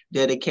who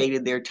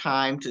dedicated their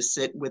time to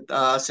sit with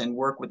us and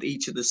work with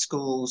each of the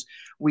schools.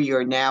 We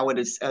are now at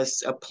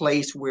a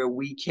place where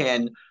we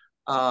can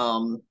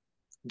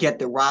get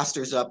the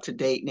rosters up to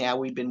date now.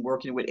 We've been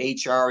working with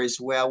HR as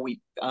well.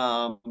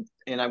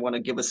 And I want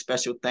to give a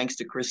special thanks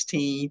to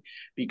Christine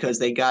because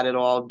they got it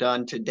all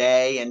done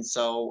today. And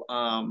so,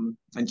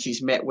 and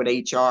she's met with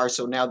HR.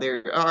 So now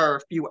there are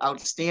a few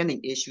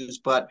outstanding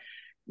issues, but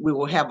we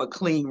will have a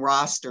clean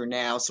roster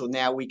now. So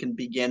now we can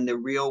begin the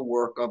real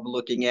work of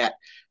looking at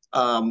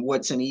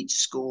what's in each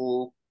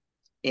school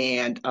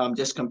and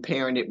just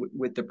comparing it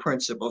with the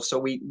principal. So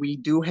we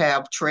do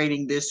have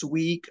training this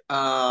week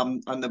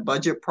on the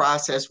budget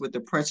process with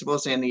the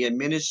principals and the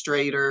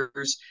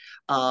administrators,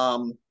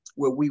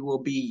 where we will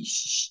be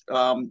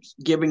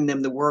giving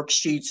them the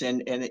worksheets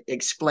and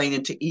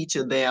explaining to each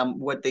of them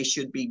what they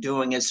should be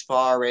doing as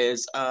far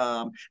as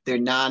their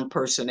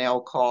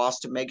non-personnel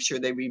costs, to make sure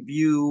they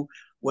review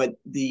what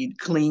the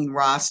clean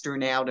roster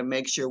now to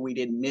make sure we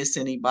didn't miss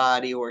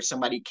anybody or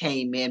somebody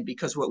came in,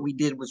 because what we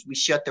did was we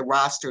shut the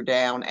roster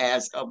down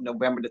as of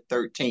November the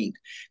 13th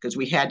because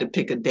we had to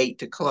pick a date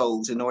to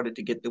close in order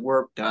to get the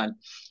work done.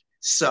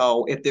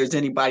 So if there's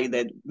anybody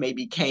that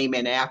maybe came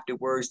in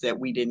afterwards that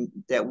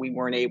we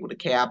weren't able to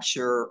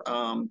capture,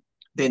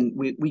 then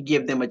we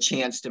give them a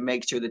chance to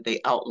make sure that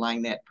they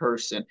outline that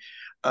person.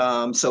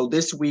 So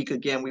this week,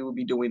 again, we will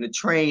be doing the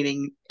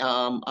training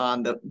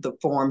on the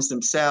forms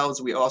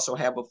themselves. We also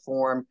have a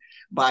form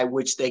by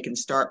which they can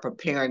start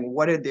preparing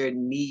what are their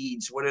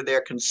needs, what are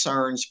their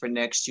concerns for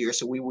next year.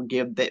 So we will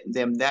give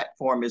them that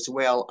form as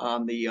well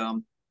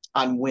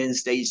on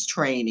Wednesday's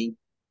training.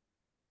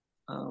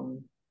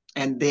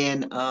 And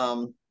then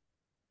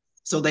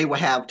so they will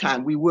have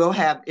time. We will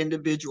have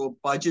individual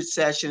budget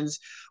sessions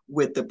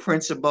with the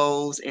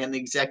principals and the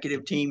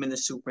executive team and the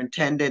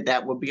superintendent.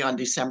 That will be on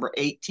December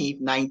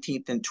 18th,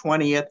 19th, and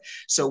 20th.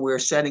 So we're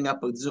setting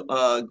up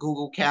a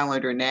Google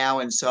Calendar now.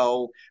 And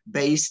so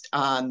based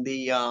on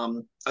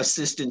the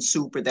assistant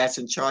super that's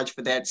in charge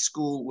for that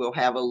school, we'll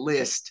have a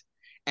list.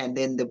 And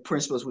then the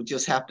principals would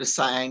just have to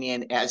sign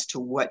in as to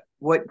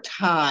what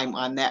time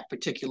on that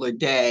particular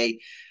day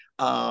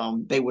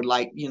they would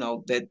like,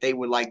 that they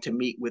would like to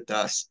meet with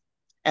us.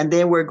 And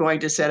then we're going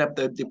to set up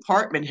the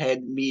department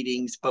head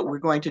meetings, but we're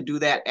going to do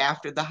that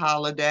after the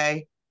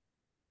holiday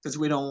because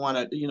we don't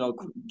want to,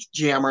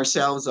 jam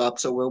ourselves up.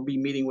 So we'll be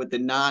meeting with the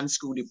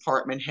non-school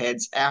department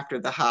heads after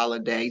the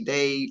holiday.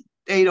 They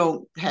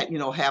don't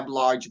have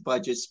large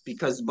budgets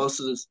because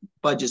most of the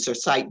budgets are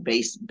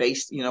site-based,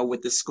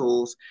 with the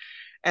schools.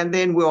 And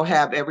then we'll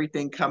have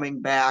everything coming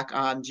back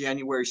on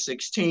January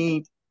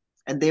 16th.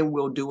 And then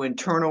we'll do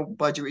internal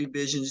budget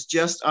revisions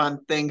just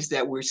on things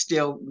that we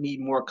still need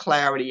more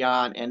clarity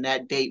on, and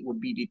that date will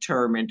be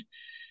determined.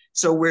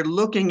 So we're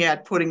looking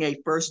at putting a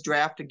first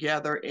draft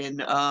together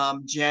in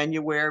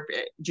January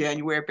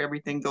if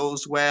everything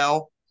goes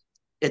well,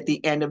 at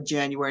the end of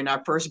January. And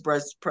our first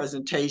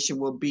presentation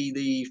will be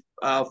the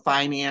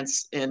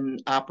finance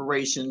and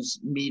operations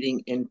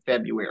meeting in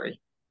February.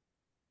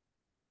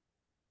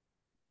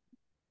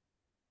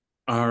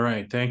 All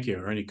right, thank you.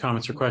 Are any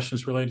comments or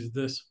questions related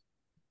to this?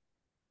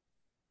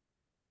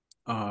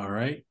 All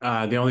right.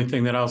 The only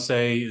thing that I'll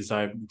say is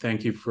I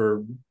thank you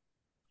for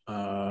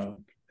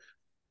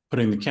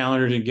putting the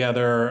calendar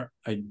together.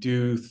 I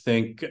do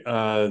think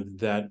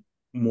that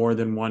more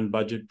than one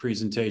budget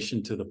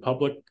presentation to the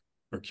public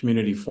or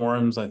community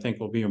forums, I think,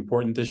 will be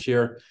important this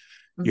year.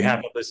 Mm-hmm. You have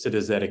it listed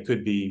as that it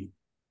could be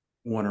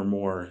one or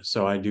more.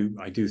 So I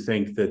do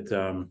think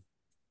that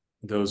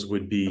those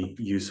would be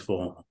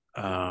useful.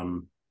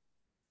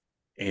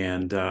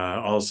 And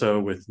also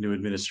with new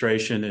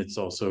administration, it's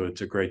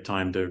a great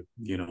time to,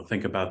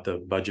 think about the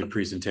budget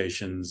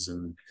presentations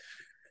and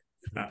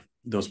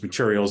those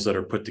materials that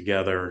are put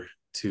together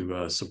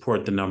to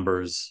support the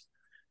numbers,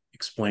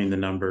 explain the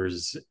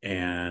numbers,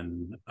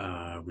 and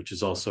which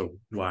is also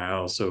why I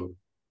also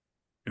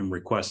am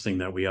requesting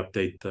that we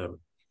update the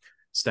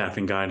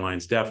staffing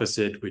guidelines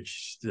deficit,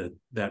 which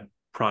that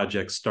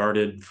project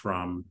started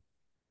from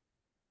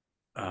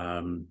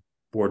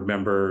board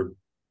member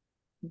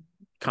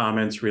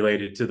comments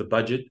related to the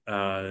budget.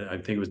 I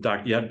think it was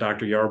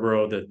Dr.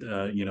 Yarborough that,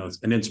 it's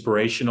an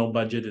inspirational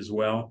budget as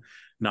well,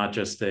 not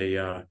just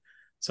something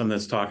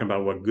that's talking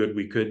about what good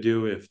we could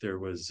do if there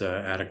was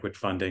adequate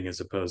funding,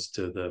 as opposed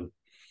to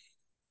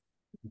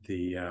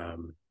the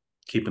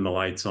keeping the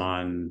lights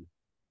on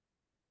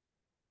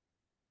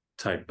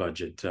type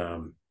budget.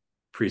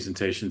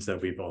 presentations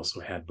that we've also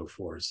had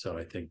before. So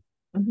I think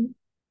Mhm.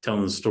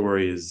 telling the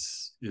story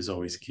is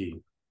always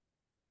key.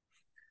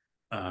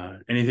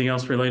 Anything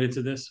else related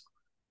to this?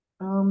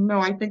 No,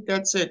 I think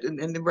that's it.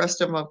 And the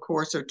rest of them, of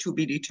course, are to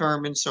be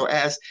determined. So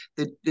as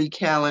the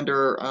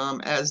calendar,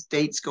 as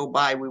dates go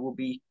by, we will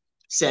be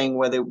saying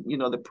whether,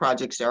 the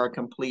projects are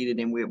completed,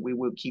 and we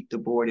will keep the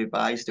board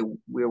advised of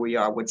where we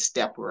are, what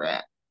step we're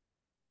at.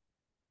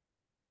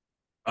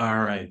 All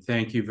right,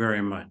 thank you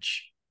very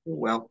much. You're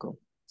welcome.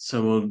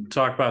 So we'll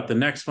talk about the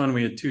next one.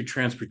 We had 2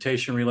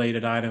 transportation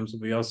related items.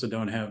 We also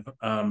don't have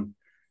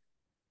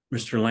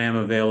Mr. Lamb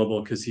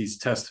available because he's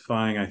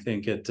testifying, I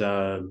think, at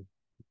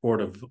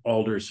Board of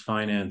Alders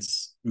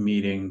Finance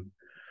meeting.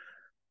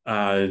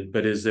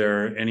 But is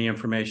there any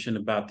information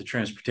about the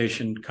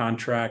transportation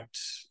contract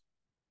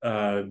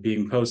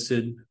being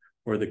posted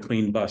or the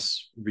clean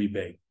bus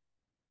rebate?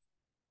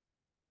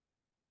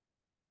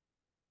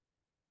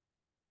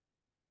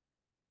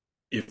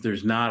 If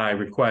there's not, I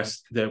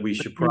request that we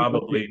should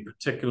probably,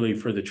 particularly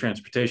for the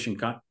transportation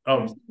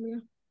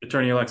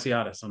Attorney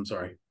Alexiadis, I'm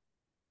sorry.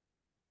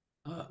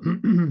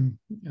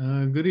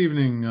 Good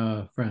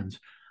evening, friends.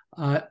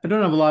 I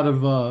don't have a lot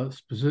of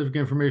specific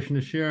information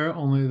to share,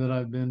 only that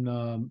I've been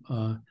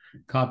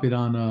copied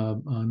on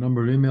a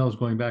number of emails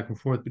going back and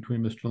forth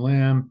between Mr.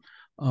 Lamb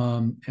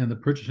and the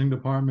purchasing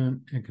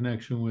department in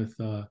connection with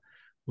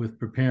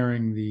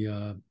preparing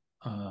the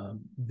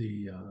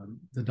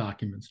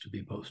documents to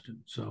be posted.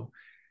 So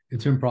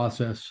it's in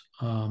process,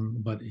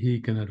 but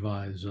he can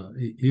advise.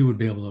 He would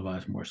be able to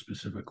advise more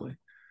specifically.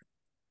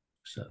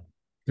 So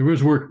there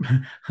is work.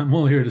 I'm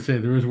only here to say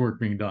there is work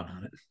being done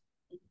on it.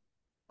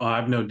 I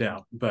have no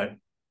doubt, but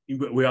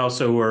we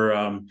also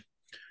were,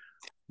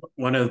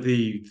 one of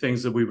the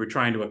things that we were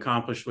trying to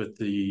accomplish with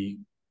the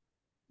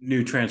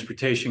new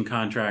transportation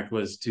contract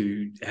was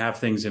to have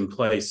things in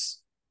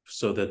place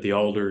so that the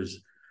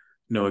alders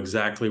know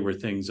exactly where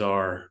things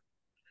are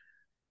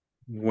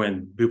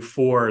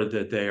before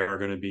that they are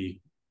going to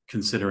be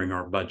considering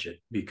our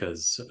budget,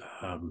 because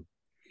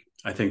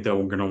I think that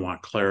we're going to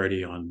want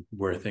clarity on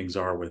where things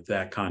are with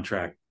that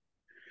contract,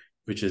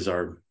 which is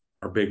our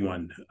big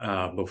one,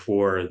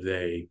 before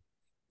they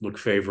look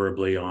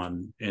favorably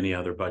on any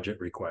other budget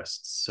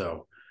requests.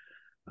 So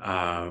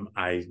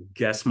I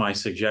guess my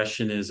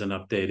suggestion is an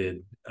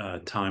updated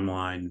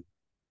timeline,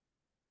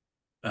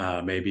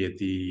 maybe at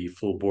the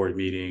full board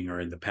meeting or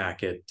in the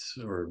packet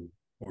or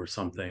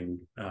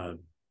something, to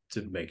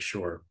make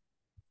sure.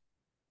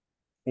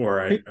 Or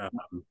I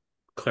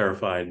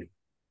clarified.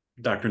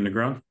 Dr.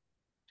 Negron?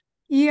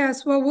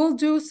 Yes, what we'll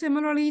do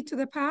similarly to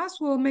the past,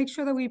 we'll make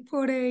sure that we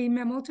put a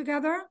memo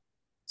together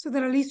so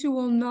that at least you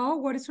will know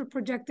what is your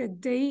projected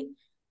date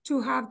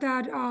to have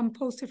that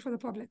posted for the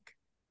public.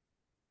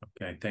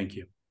 Okay, thank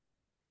you. I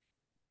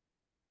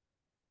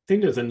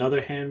think there's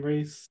another hand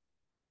raised.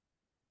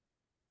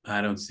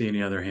 I don't see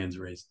any other hands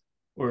raised.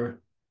 Or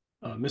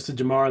Mr.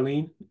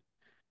 Jamarleen,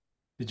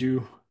 did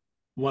you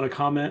want to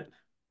comment?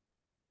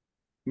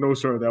 No,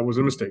 sir, that was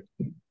a mistake.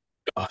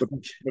 But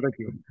thank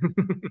you.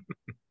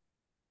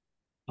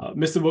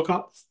 Mr.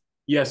 Wilcox?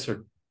 Yes,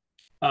 sir.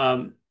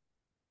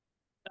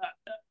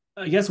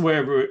 I guess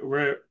where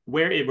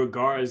it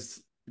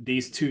regards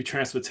these 2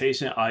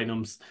 transportation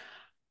items,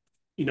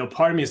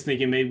 part of me is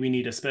thinking maybe we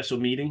need a special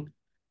meeting.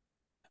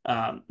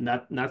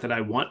 Not that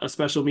I want a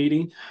special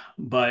meeting,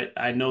 but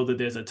I know that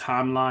there's a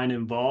timeline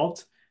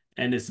involved,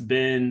 and it's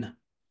been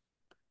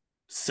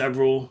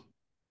several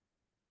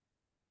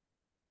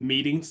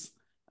meetings,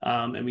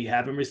 and we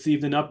haven't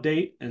received an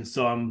update. And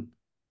so I'm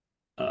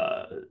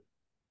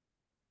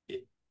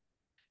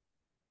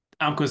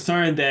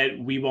concerned that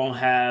we won't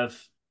have.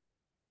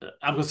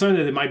 I'm concerned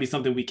that it might be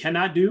something we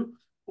cannot do,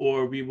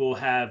 or we will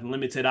have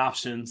limited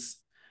options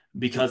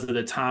because of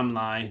the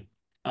timeline.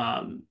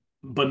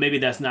 But maybe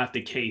that's not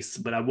the case.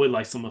 But I would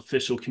like some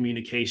official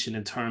communication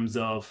in terms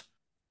of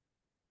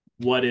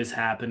what is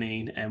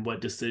happening and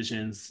what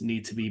decisions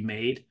need to be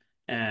made,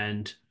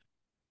 and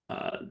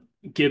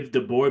give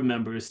the board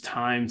members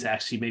time to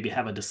actually maybe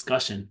have a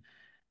discussion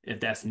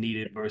if that's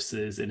needed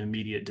versus an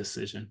immediate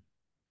decision.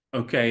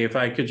 Okay, if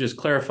I could just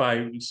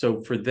clarify. So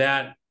for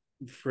the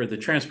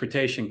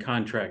transportation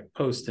contract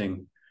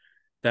posting,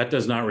 that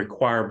does not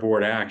require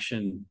board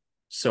action.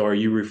 So are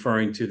you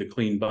referring to the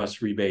clean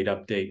bus rebate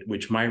update,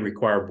 which might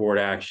require board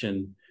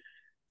action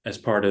as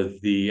part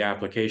of the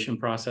application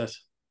process?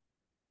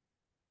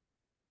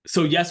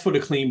 So yes, for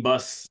the clean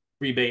bus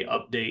rebate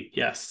update,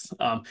 yes.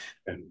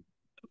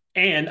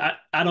 And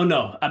I don't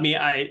know. I mean,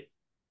 I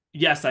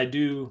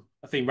do,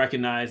 I think,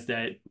 recognize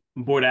that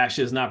board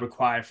action is not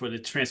required for the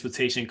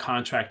transportation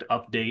contract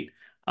update.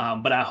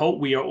 But I hope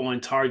we are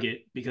on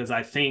target, because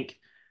I think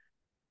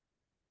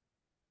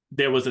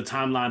there was a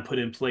timeline put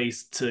in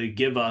place to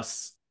give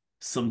us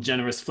some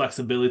generous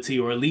flexibility,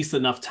 or at least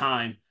enough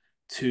time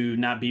to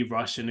not be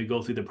rushed and to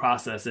go through the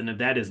process. And if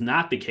that is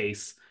not the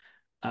case,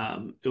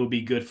 it will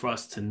be good for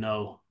us to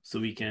know so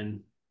we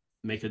can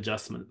make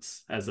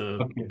adjustments as a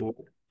board.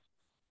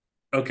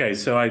 Okay,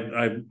 so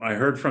I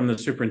heard from the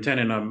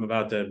superintendent. I'm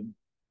about to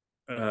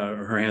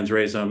her hand's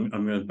raised.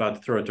 I'm about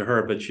to throw it to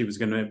her, but she was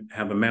going to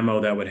have a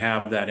memo that would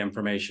have that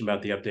information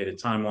about the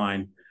updated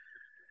timeline.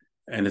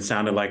 And it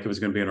sounded like it was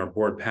going to be in our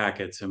board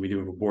packets. And we do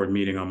have a board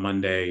meeting on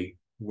Monday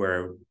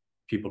where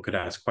people could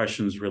ask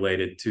questions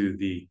related to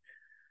the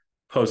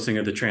posting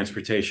of the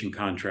transportation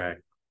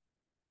contract.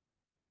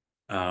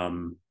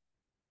 So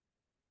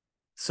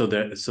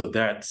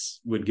that's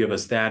would give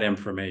us that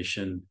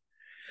information.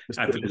 As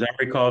I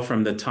recall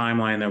from the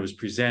timeline that was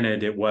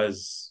presented, it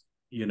was,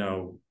 you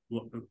know,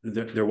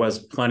 there was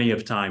plenty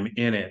of time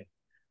in it,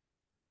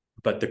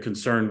 but the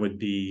concern would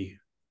be,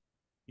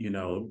 you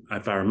know,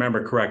 if I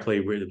remember correctly,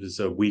 it was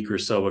a week or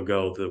so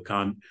ago,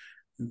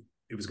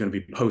 it was going to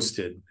be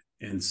posted.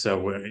 And so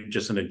we're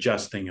just an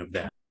adjusting of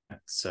that.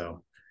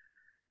 So,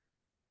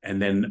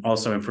 and then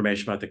also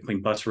information about the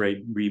clean bus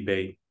rate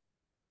rebate.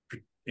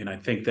 And I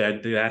think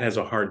that has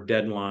a hard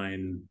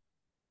deadline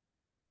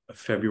of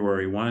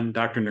February 1.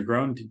 Dr.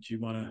 Negron, did you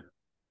want to?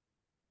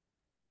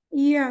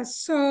 Yeah,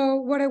 so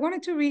what I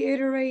wanted to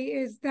reiterate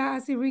is that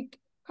as it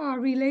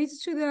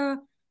relates to the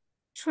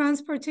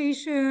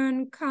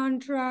transportation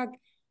contract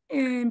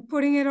and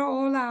putting it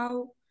all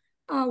out,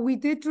 we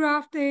did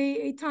draft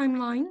a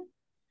timeline.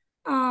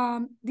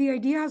 The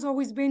idea has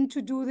always been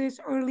to do this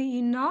early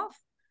enough,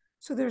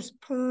 so there's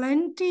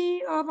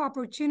plenty of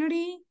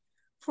opportunity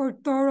for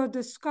thorough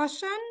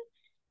discussion,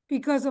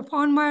 because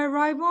upon my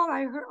arrival,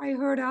 I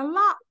heard a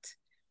lot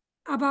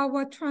about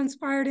what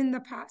transpired in the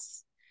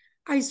past.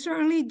 I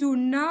certainly do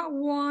not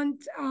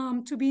want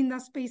to be in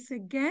that space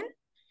again.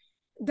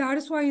 That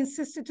is why I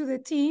insisted to the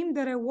team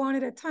that I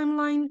wanted a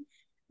timeline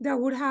that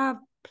would have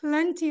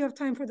plenty of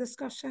time for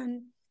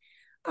discussion.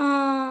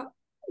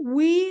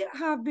 We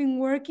have been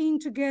working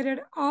to get it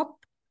up.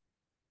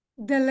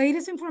 The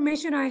latest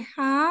information I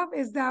have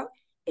is that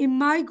it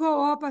might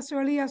go up as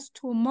early as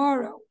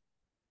tomorrow.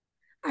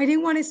 I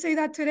didn't want to say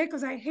that today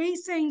because I hate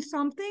saying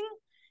something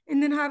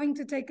and then having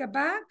to take it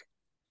back.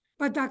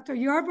 But Dr.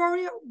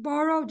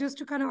 Yarborough, just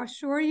to kind of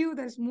assure you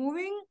that it's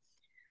moving,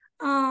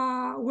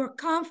 we're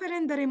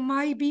confident that it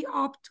might be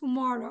up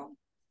tomorrow.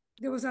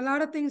 There was a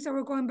lot of things that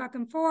were going back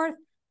and forth,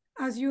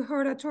 as you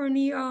heard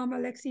Attorney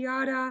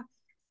Alexiada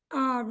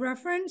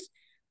reference,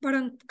 but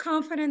I'm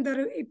confident that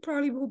it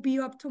probably will be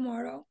up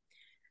tomorrow.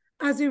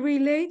 As it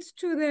relates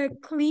to the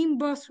clean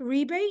bus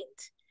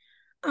rebate,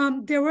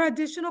 there were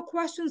additional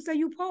questions that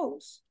you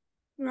posed,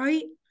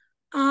 right?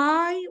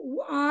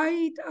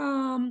 I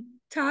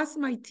tasked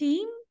my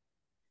team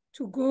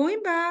to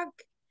going back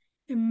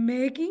and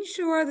making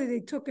sure that they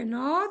took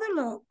another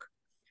look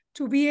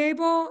to be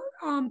able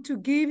to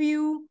give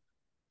you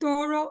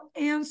thorough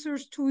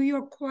answers to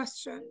your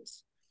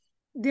questions.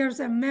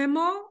 There's a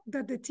memo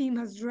that the team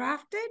has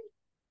drafted.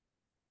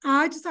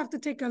 I just have to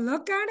take a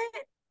look at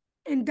it.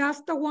 And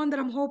that's the one that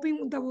I'm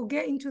hoping that will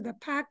get into the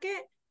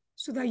packet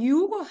so that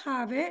you will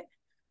have it,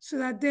 so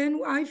that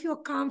then I feel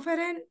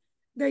confident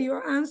that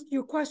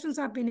your questions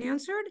have been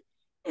answered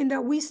and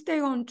that we stay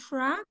on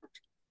track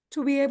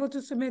to be able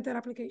to submit that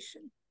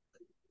application.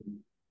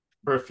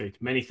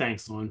 Perfect. Many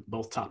thanks on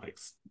both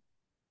topics.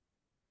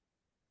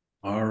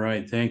 All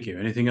right, thank you.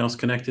 Anything else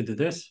connected to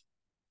this?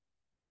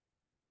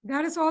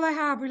 That is all I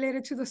have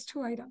related to those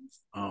two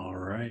items. All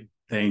right,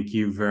 thank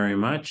you very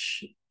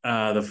much.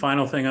 The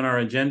final thing on our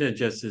agenda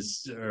just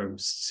is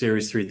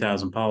Series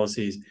 3000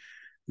 policies.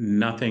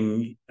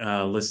 Nothing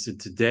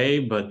listed today,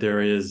 but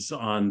there is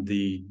on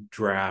the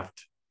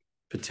draft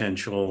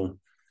potential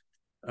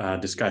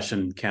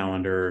discussion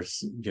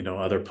calendars, you know,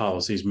 other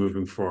policies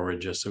moving forward,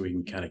 just so we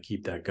can kind of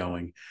keep that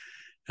going.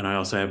 And I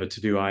also have a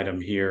to-do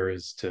item here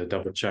is to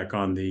double check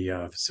on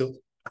the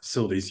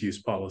facilities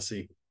use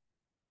policy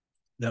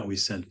that we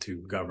sent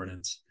to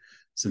governance,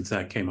 since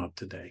that came up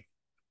today.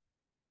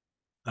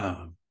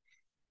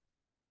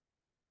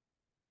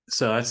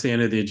 So that's the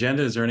end of the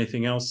agenda. Is there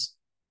anything else?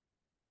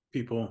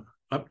 People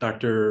up?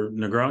 Dr.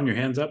 Negron, your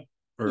hand's up?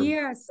 Or...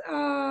 Yes,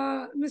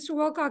 Mr.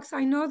 Wilcox,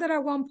 I know that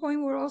at one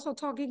point we're also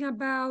talking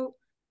about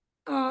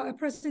a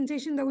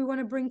presentation that we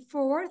want to bring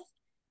forth,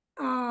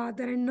 that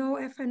I know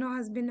FNO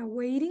has been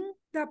awaiting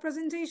that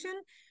presentation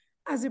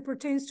as it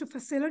pertains to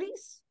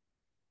facilities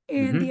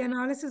and the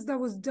analysis that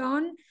was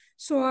done.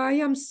 So I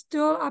am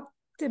still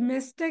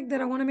optimistic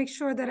that I want to make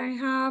sure that I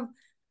have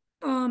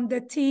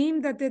the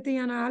team that did the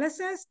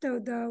analysis,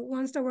 the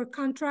ones that were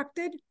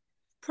contracted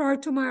prior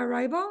to my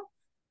arrival,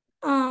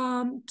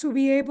 to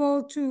be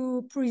able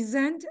to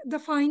present the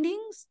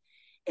findings.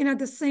 And at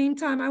the same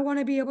time, I want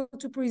to be able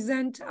to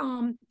present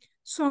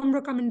some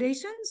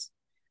recommendations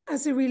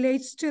as it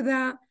relates to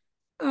that.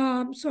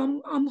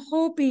 So I'm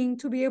hoping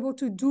to be able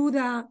to do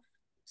that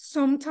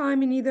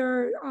sometime in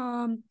either,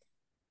 I'm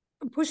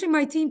pushing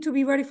my team to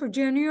be ready for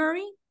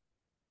January.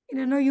 And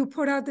I know you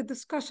put out the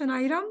discussion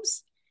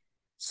items.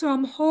 So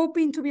I'm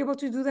hoping to be able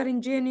to do that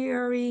in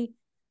January,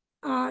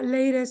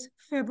 latest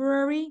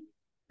February,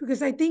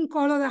 because I think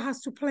all of that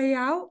has to play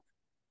out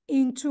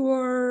into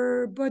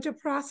our budget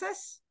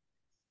process.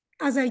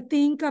 As I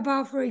think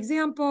about, for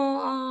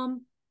example,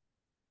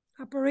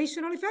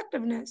 operational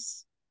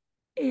effectiveness,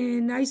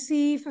 and I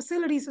see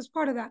facilities as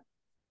part of that.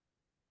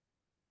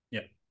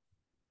 Yeah.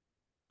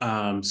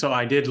 So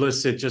I did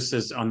list it just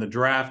as on the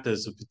draft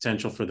as a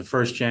potential for the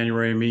first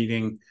January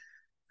meeting.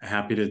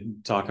 Happy to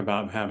talk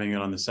about having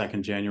it on the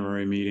second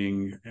January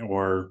meeting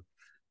or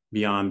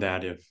beyond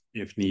that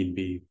if need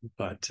be.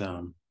 But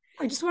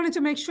I just wanted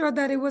to make sure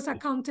that it was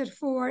accounted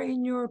for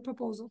in your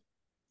proposal.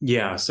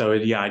 yeah, so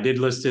I did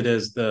list it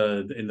as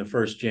in the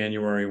first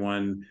January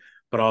one,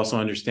 but also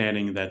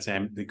understanding that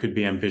it could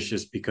be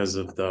ambitious because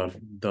of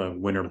the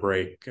winter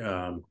break.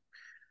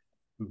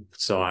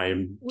 So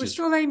we're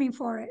still aiming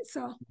for it.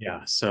 So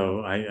yeah,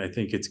 so I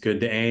think it's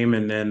good to aim,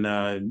 and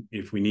then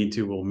if we need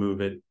to, we'll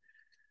move it.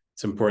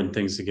 It's important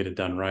things to get it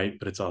done right,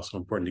 but it's also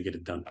important to get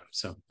it done.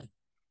 So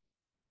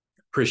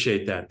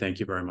appreciate that. Thank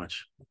you very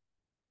much.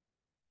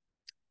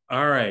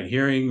 All right,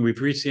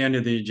 we've reached the end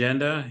of the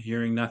agenda.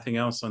 Hearing nothing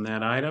else on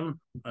that item,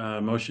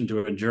 motion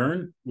to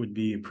adjourn would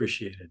be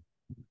appreciated.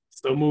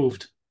 So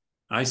moved.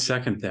 I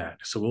second that.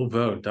 So we'll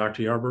vote.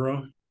 Dr.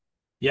 Yarborough?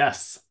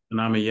 Yes. And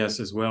I'm a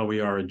yes as well. We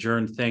are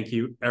adjourned. Thank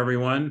you,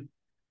 everyone,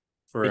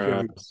 for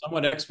a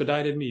somewhat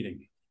expedited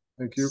meeting.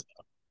 Thank you. So,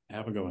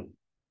 have a good one.